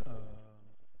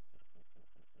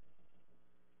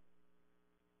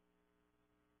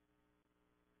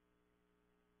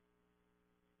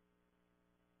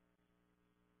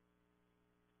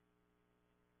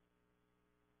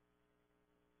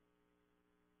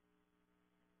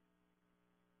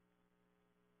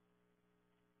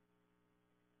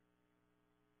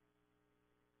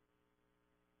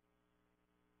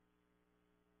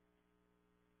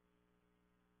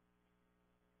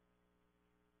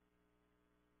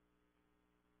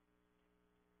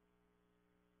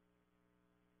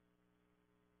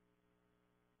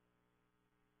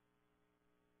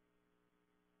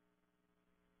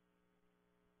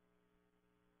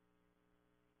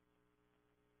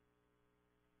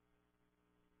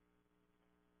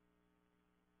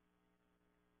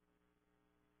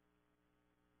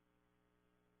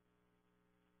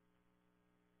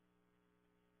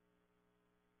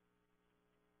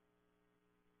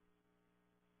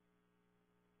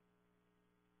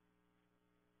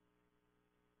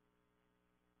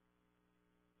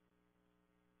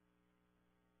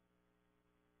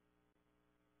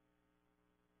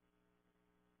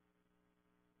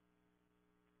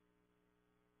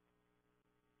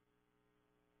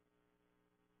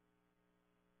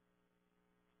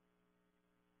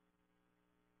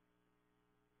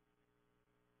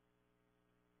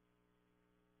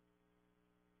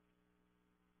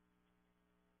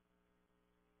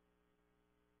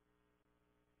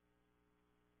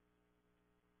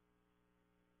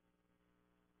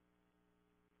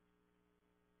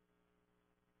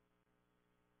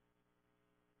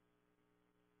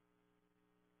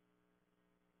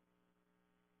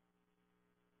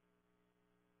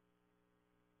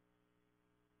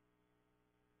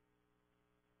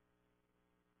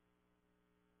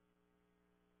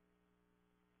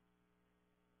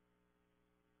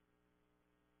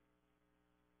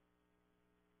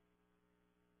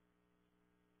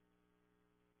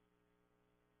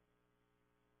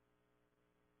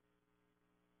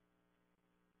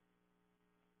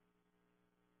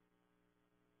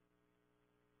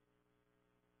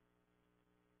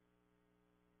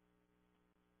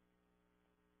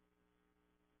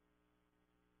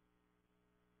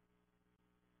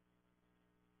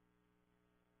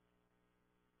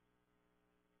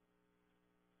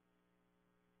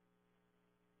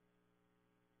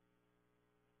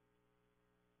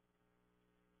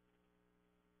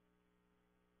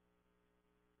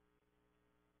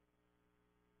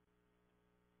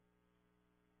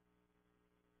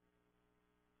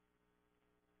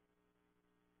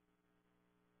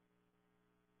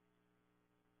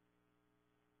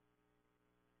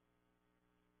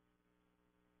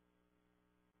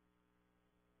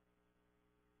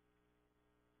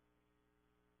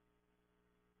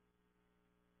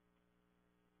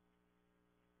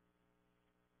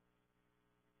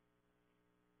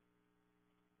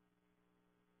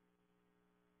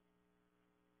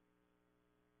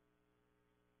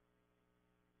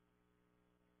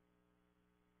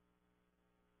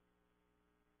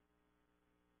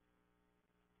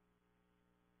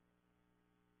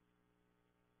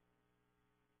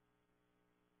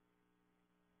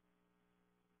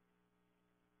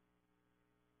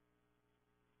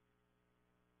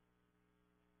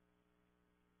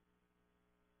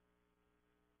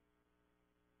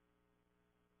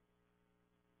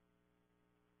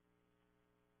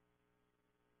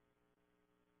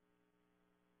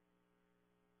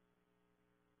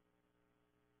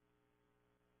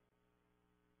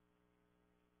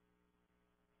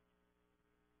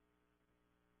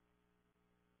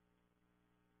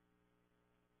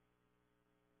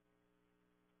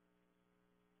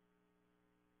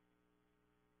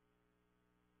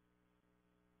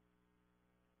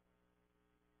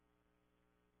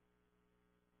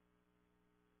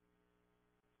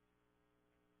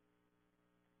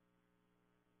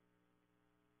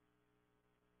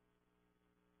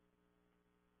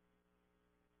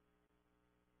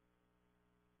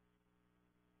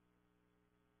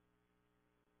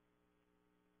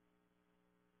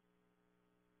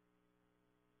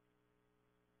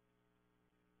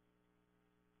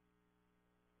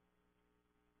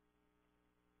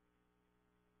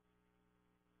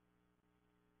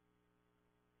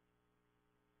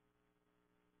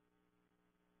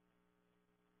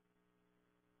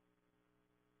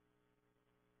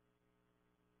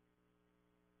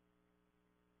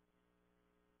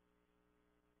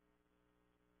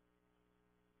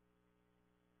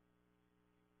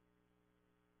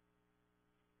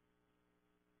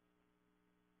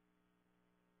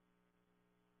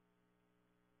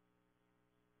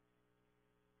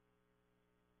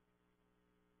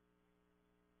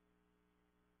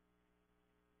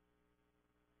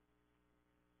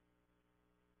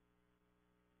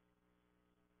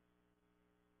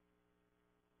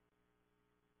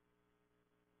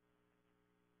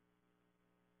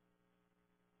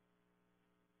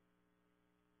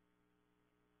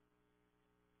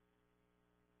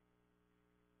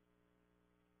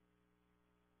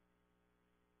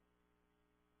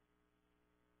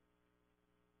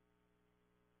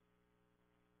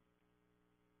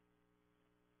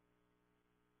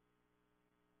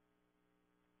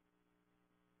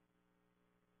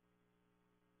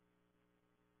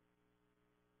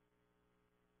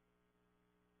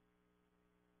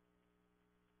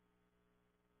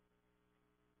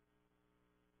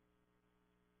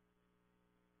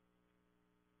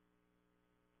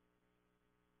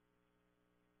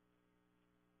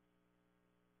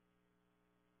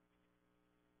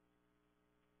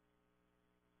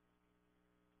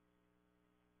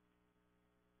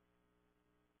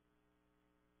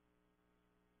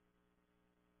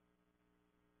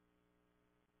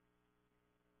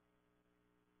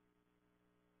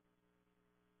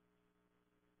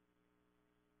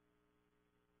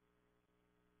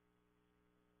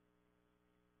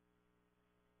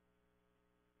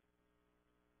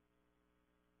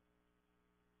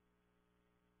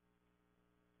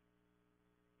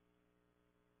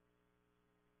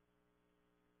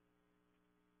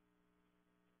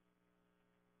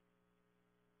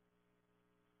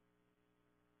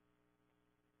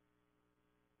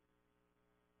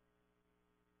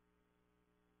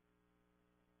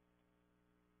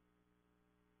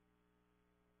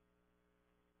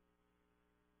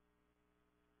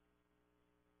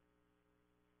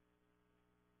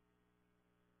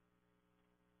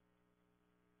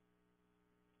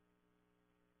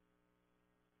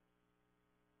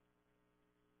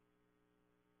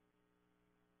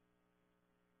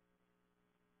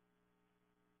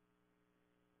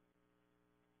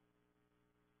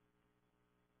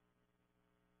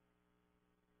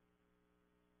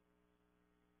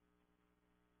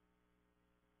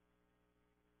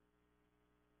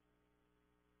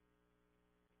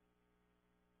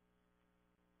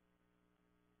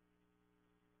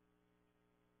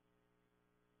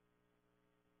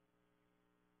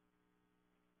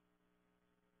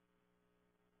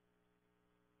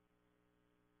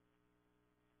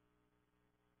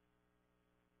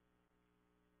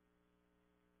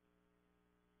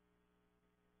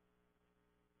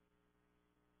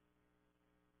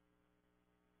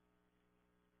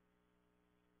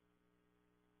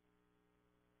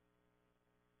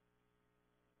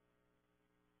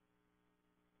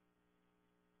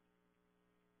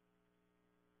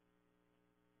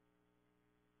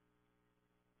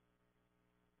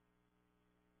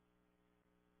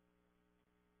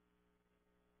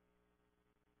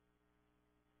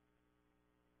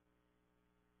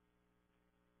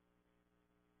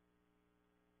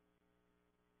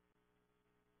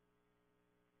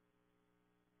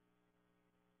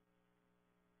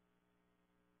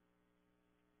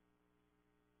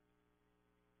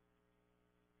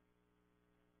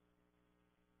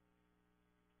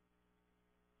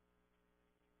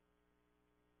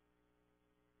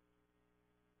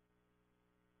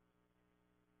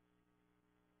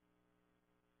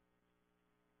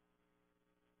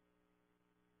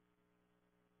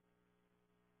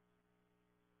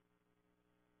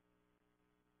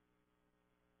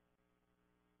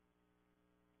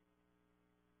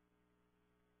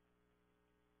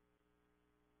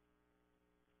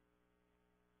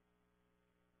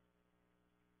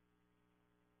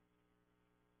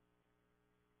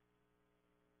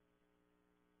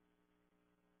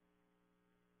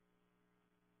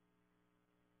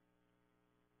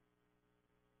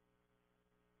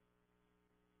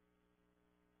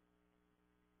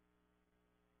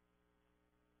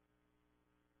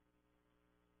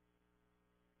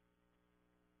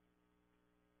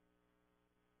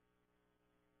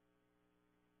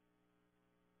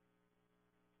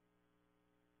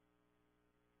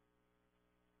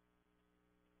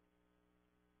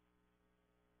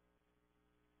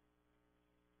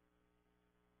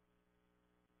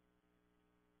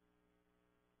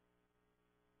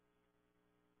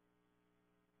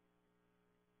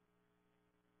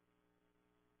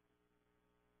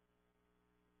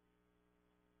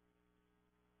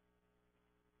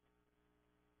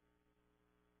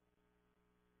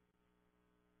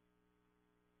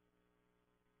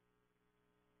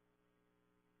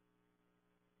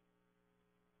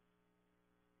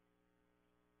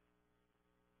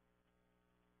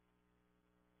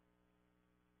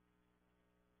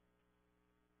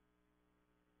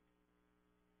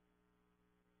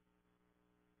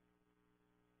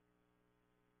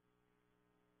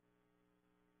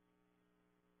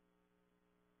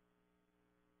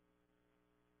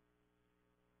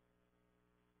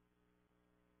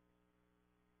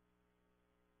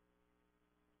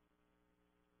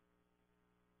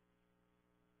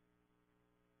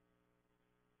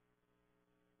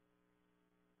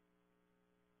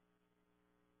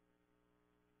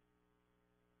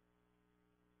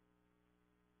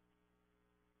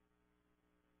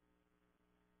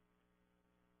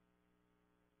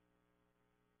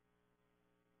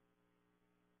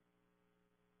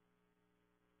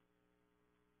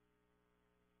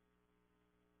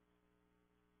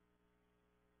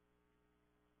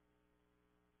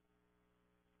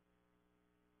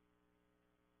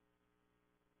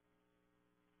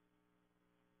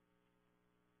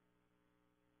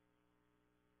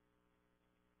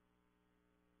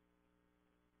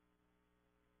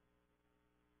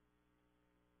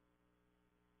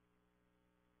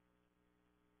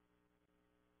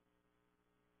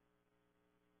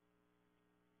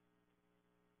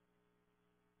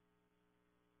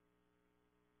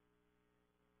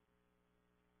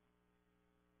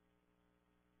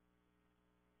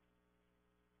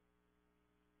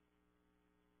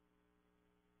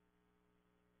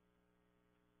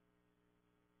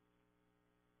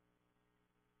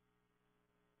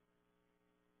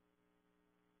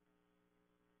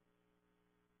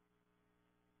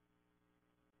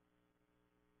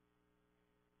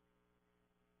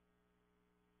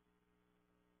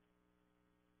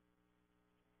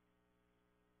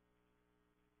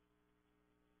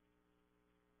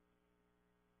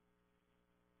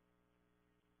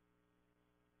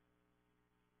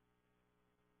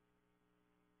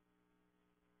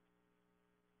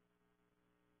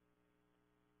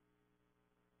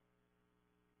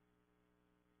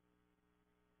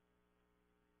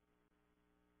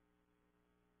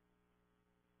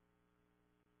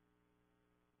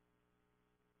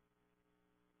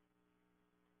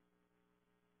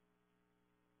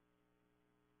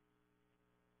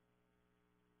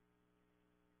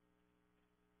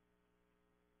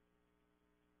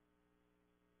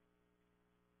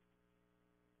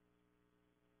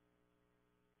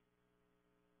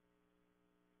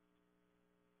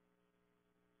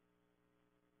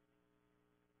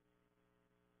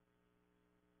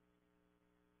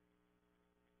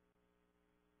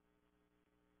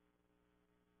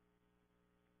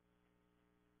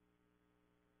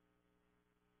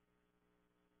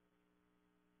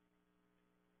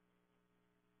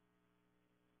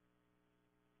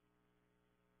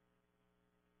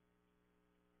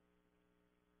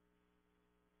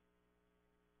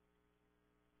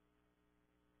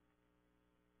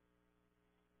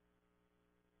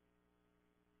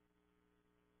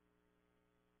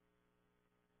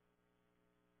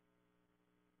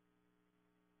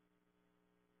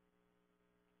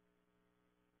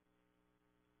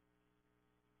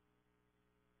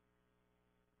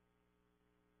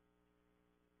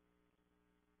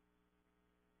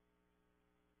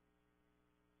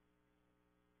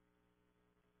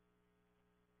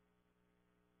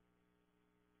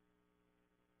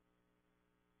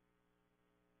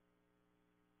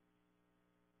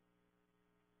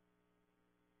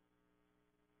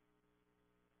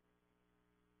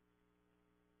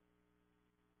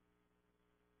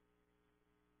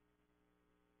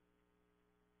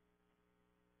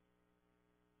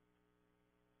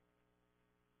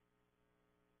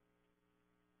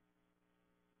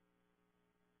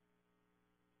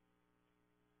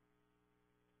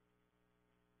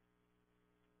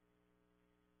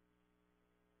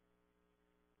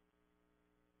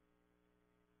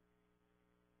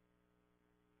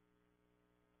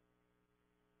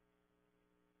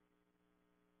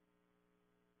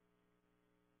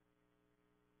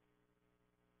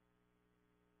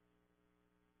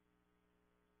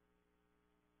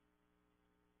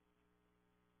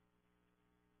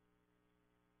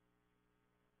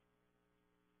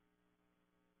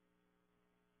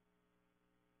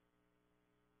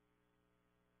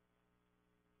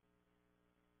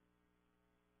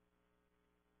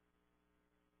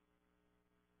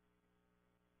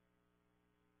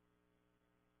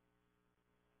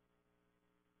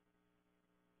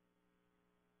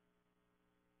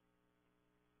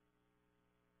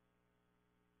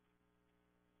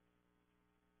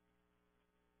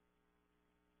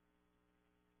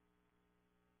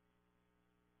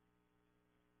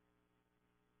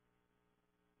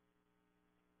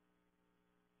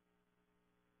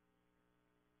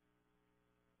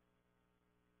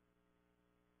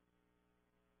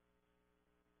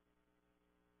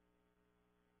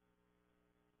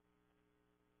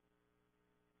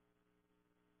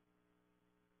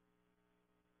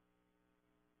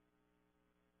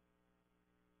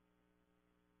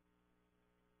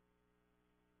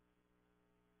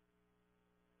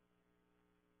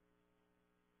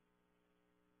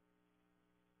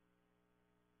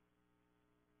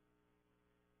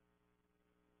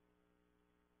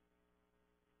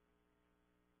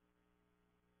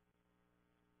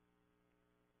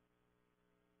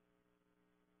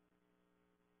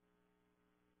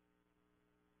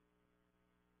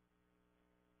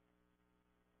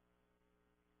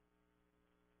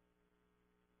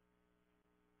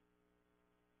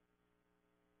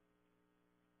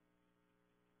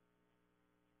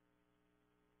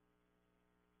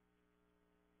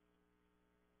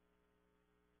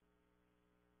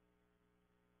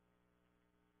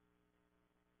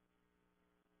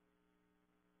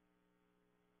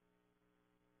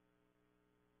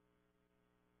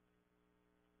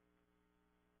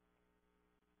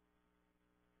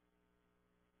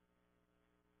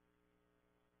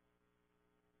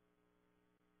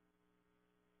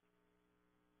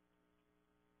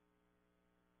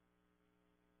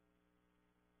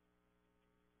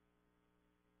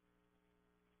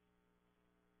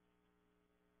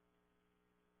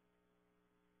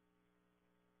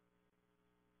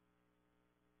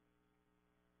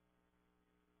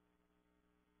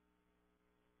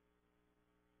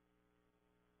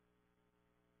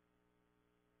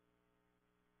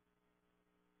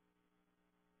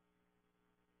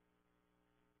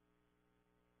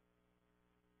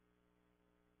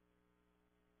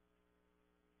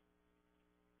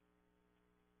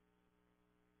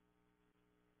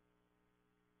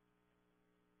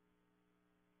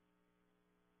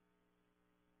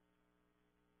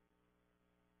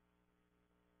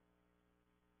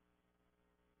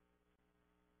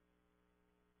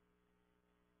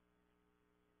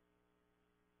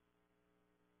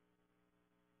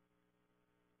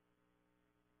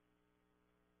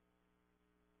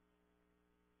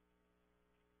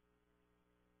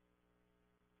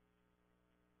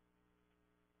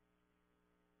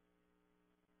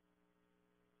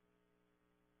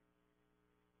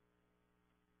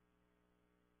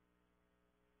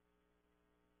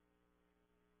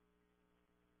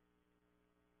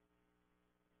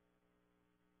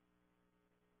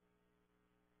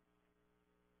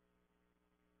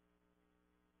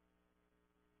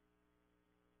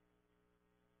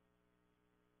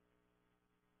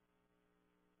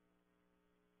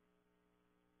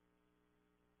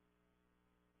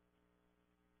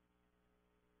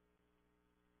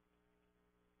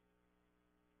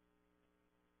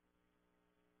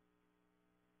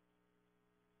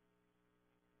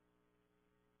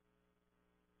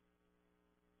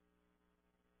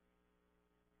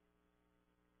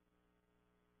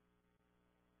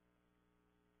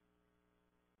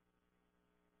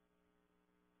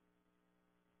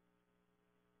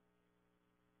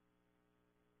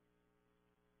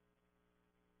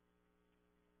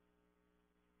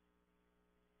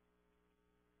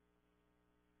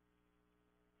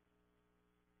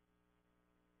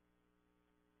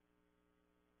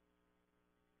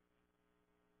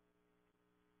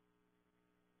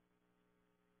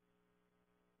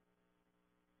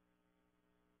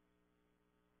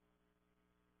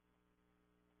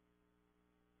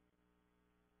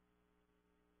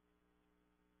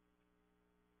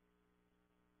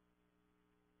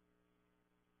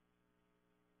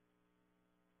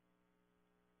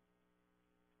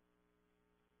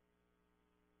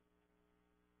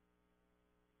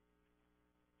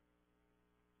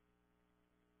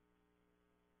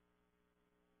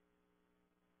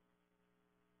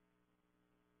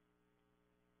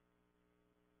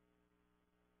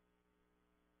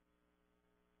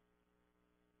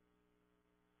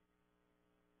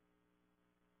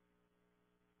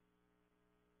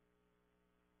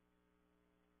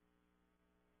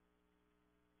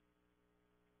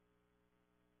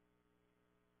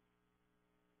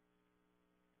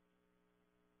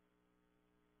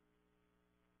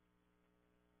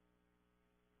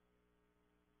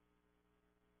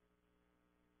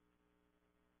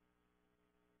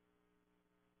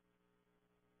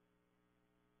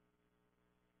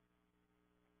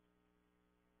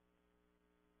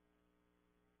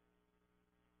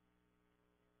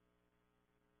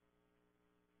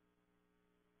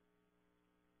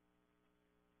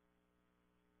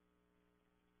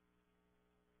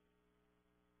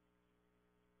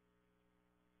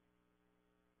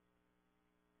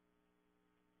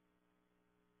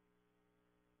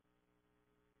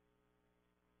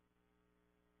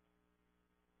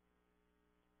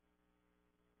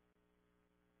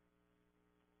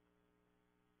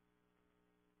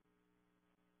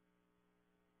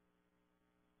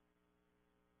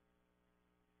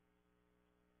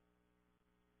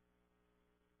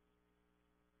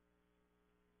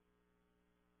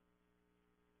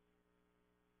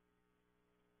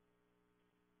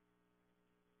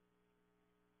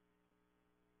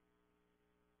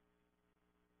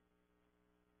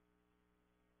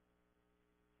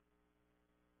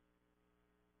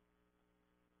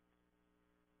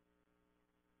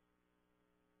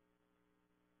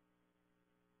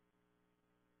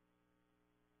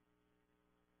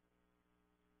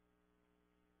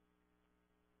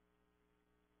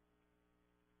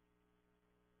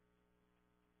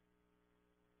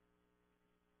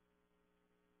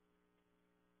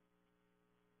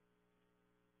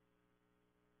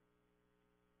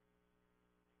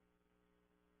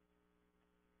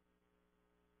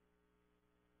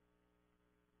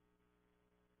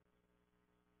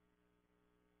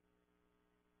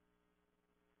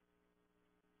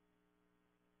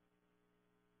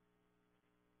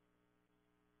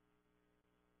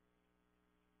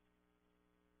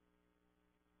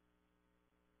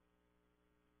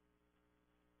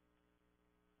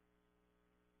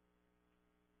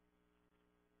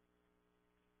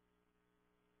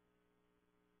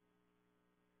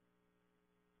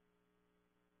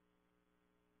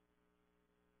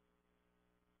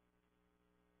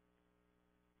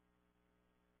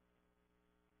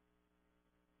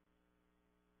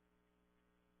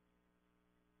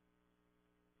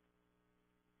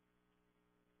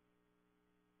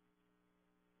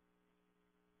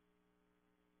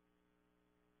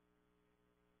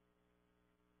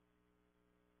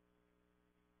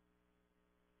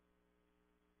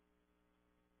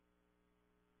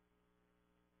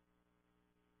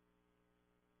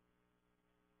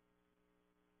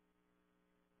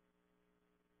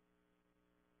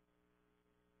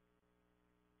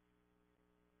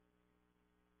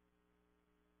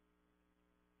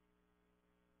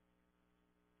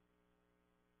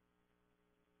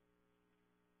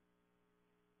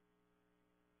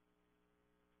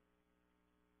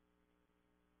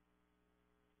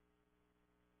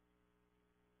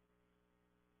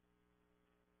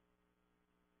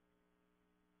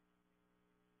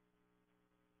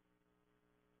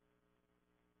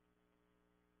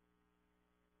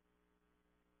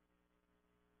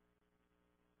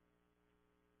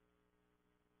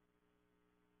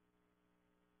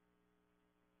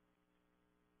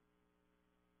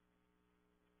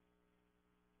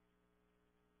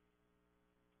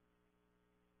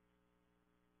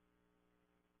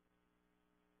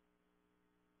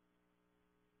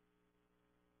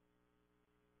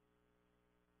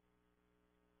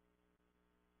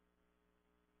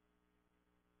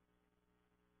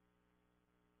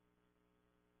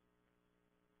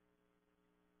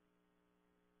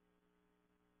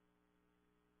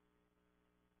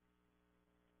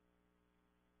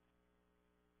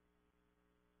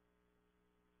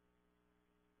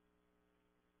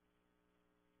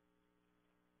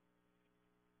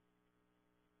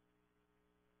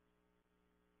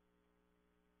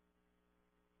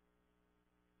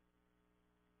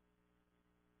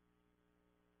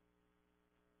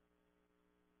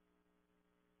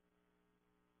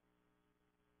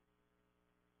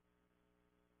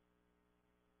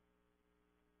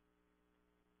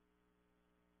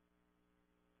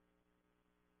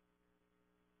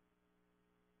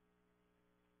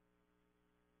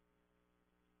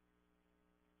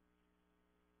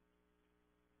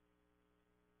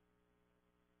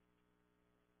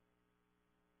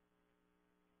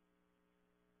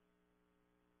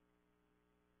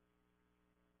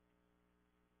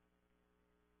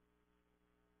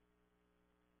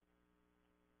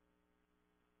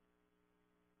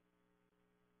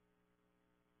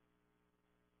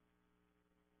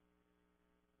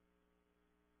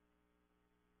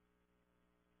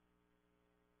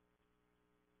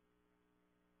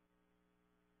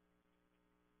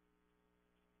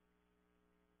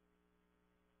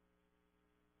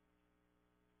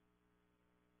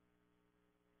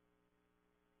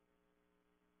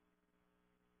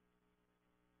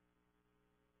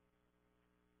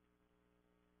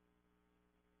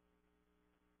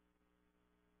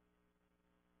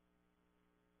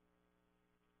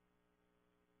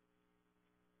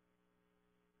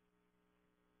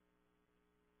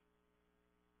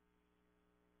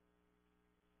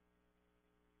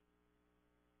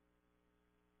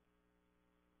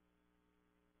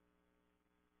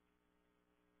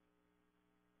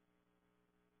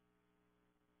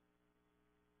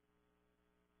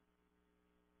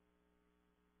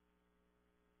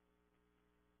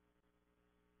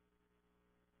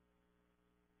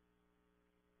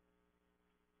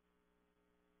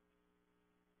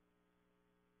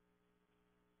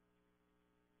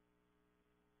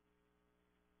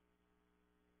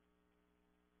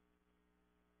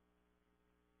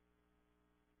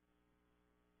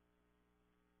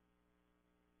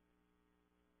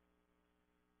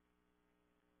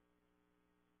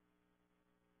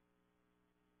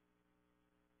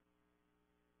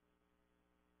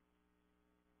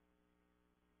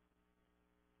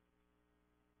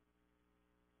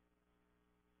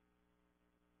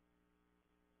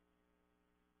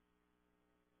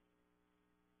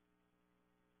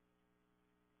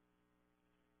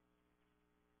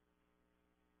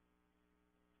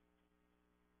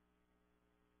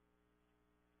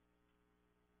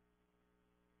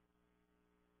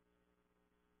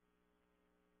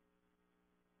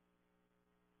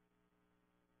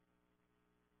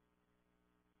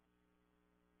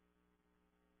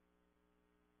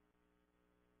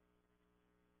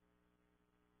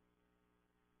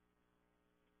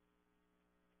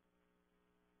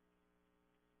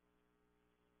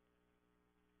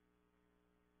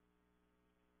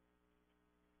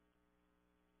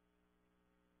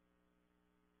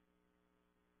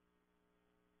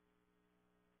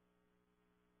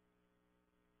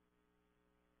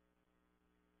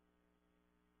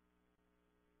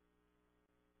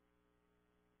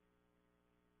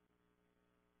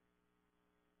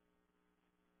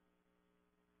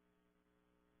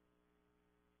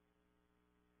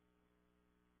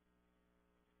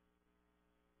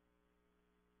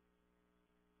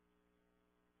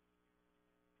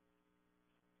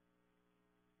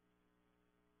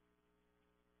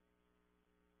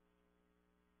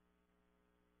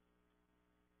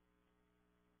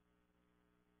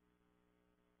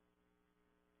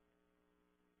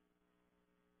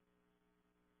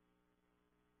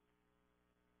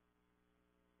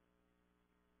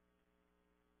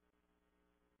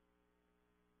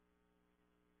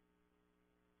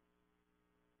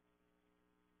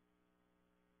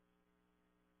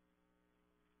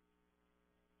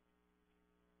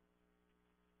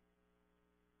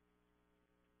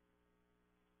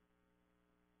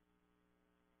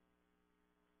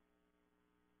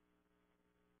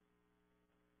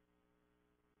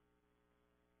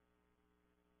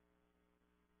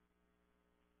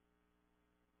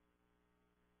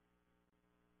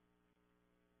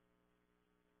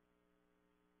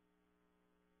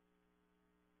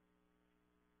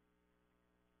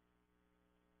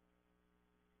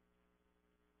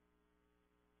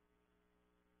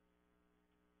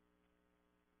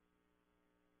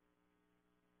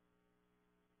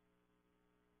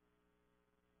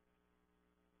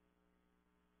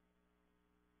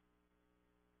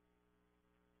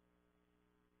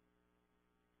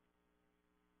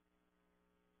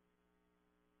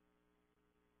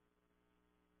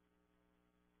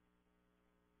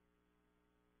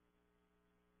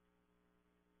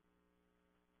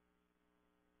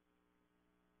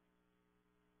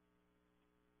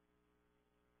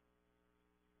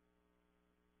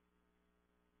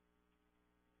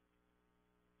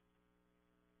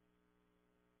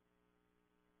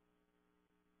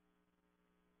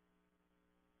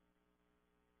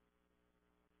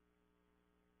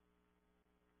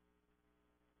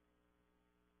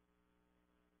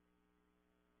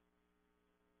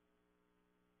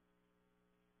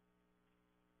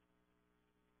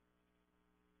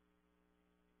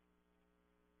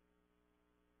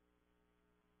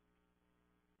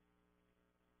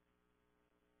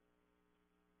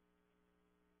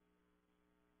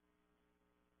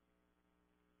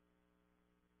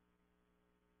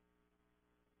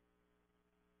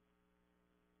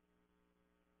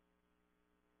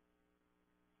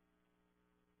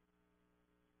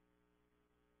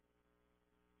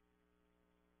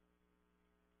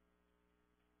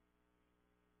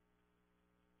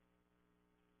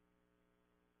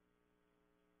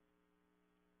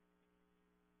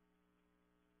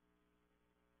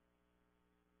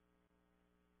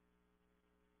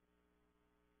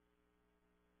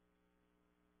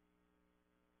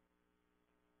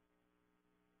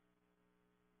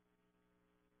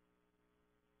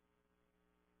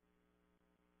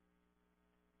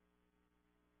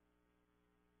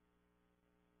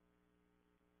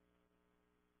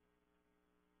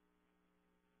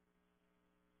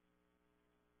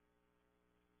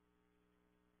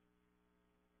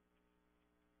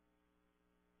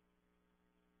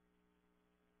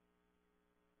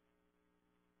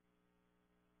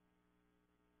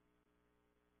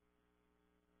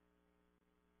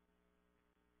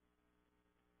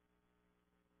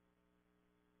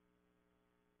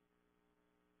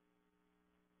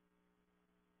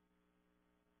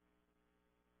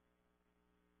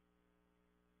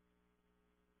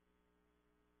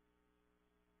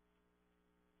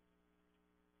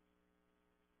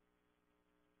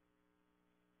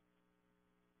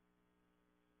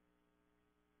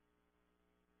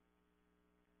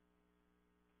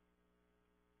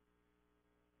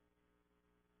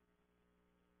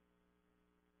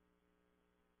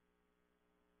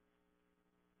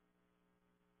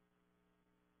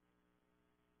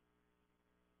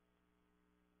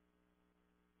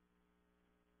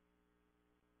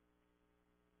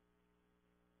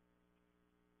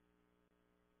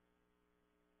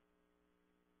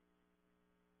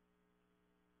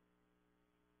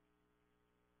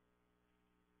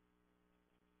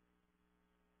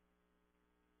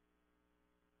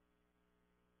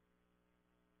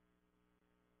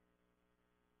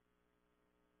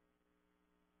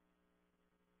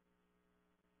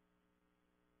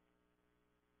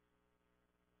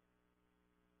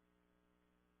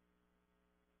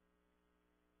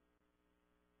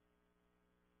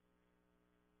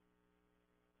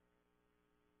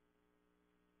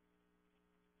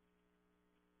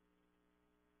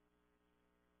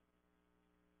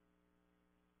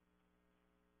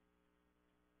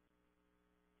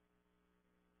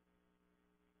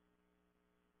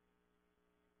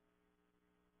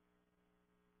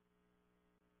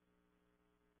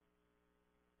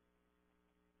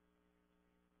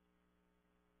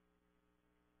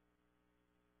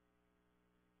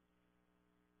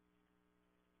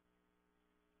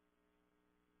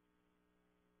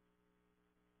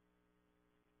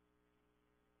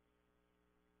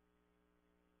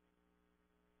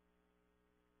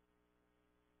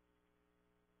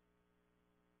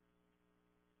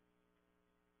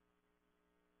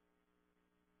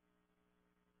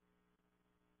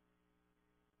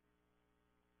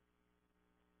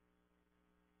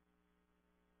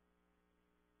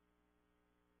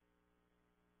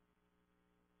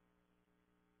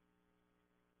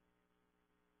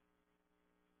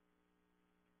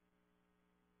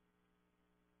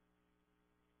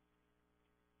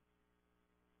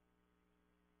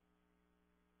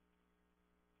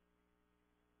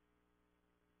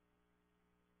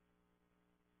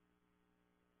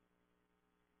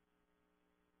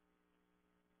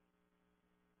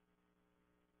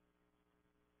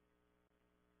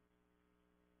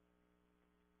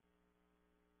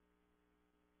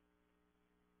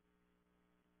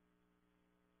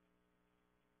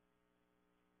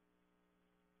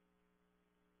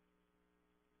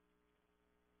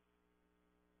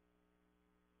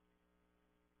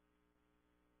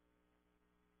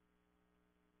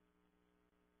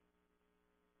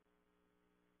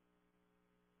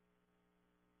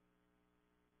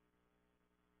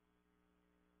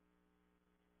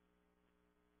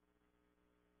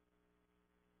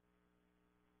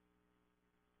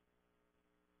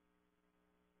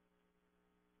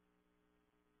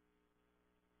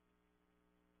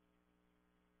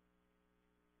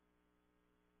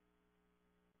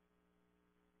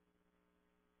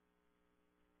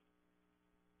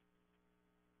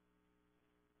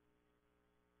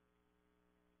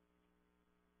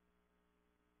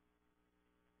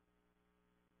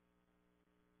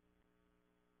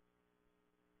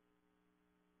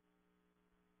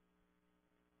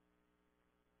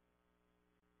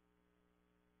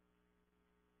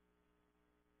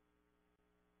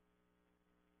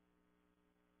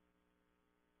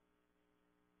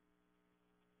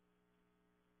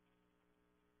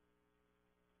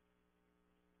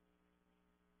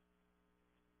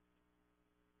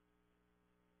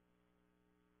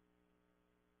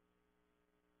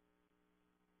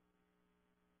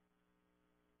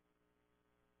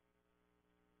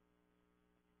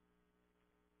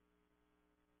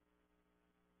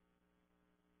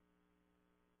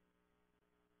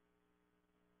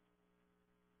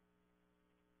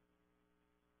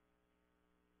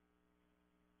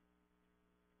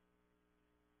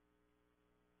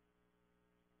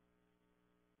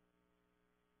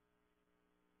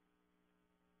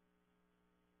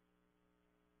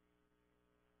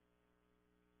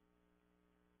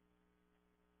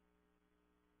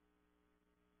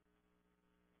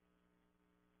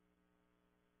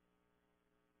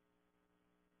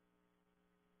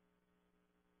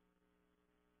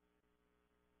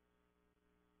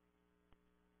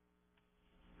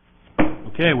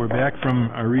 Okay, we're back from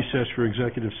our recess for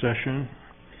executive session.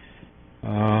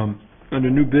 Under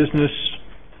new business,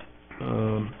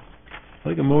 I'd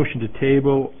like a motion to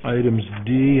table items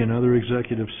D, another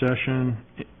executive session,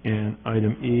 and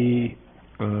item E,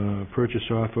 purchase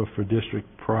offer for district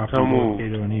property So moved.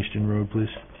 located on Eastern Road, please.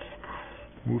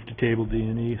 Move to table D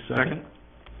and E. Second?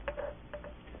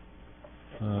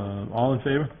 All in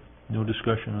favor? No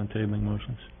discussion on tabling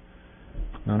motions?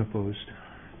 None opposed?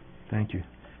 Thank you.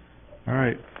 All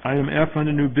right, item F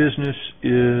under new business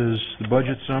is the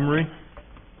budget summary.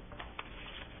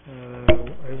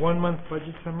 A one-month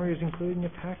budget summary is included in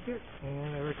your packet,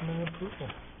 and I recommend approval.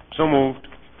 So moved.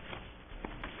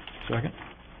 Second? Is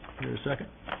there a second?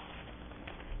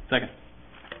 Second.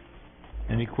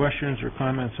 Any questions or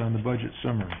comments on the budget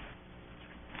summary?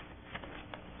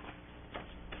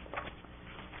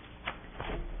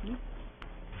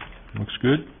 Looks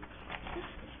good.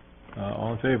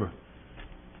 All in favor?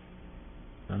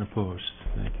 None opposed.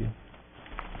 Thank you.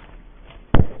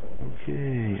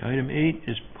 Okay, item 8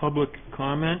 is public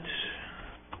comment.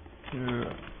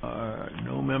 There are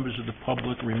no members of the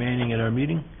public remaining at our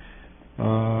meeting.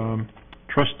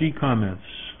 Trustee comments.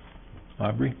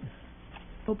 Aubrey?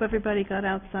 Hope everybody got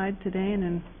outside today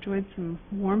and enjoyed some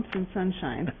warmth and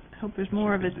sunshine. Hope there's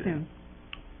more of it soon.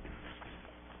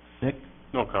 Nick?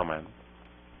 No comment.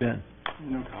 Ben?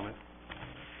 No comment.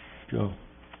 Joe?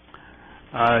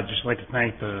 I'd just like to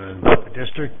thank the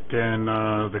district and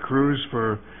the crews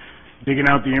for digging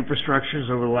out the infrastructures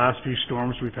over the last few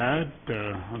storms we've had.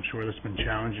 I'm sure that's been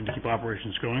challenging to keep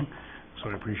operations going,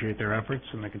 so I appreciate their efforts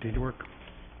and their continued work.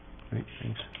 Great,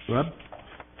 thanks. Rob?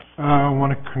 I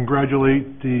want to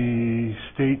congratulate the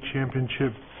state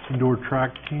championship indoor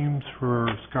track teams for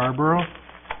Scarborough,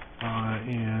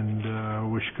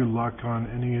 and wish good luck on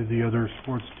any of the other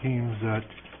sports teams that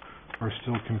are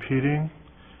still competing.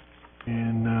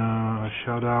 And a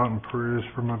shout out and prayers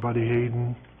for my buddy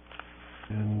Hayden.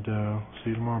 And see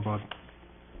you tomorrow, bud.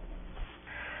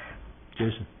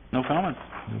 Jason? No comment.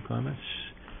 No comments?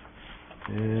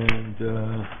 And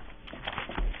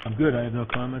I'm good. I have no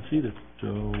comments either.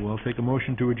 So I'll take a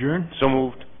motion to adjourn. So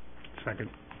moved.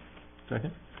 Second.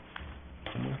 Second?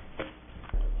 Someone?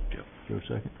 Joe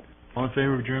second. All in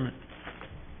favor of adjournment?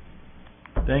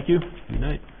 Thank you. Good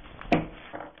night.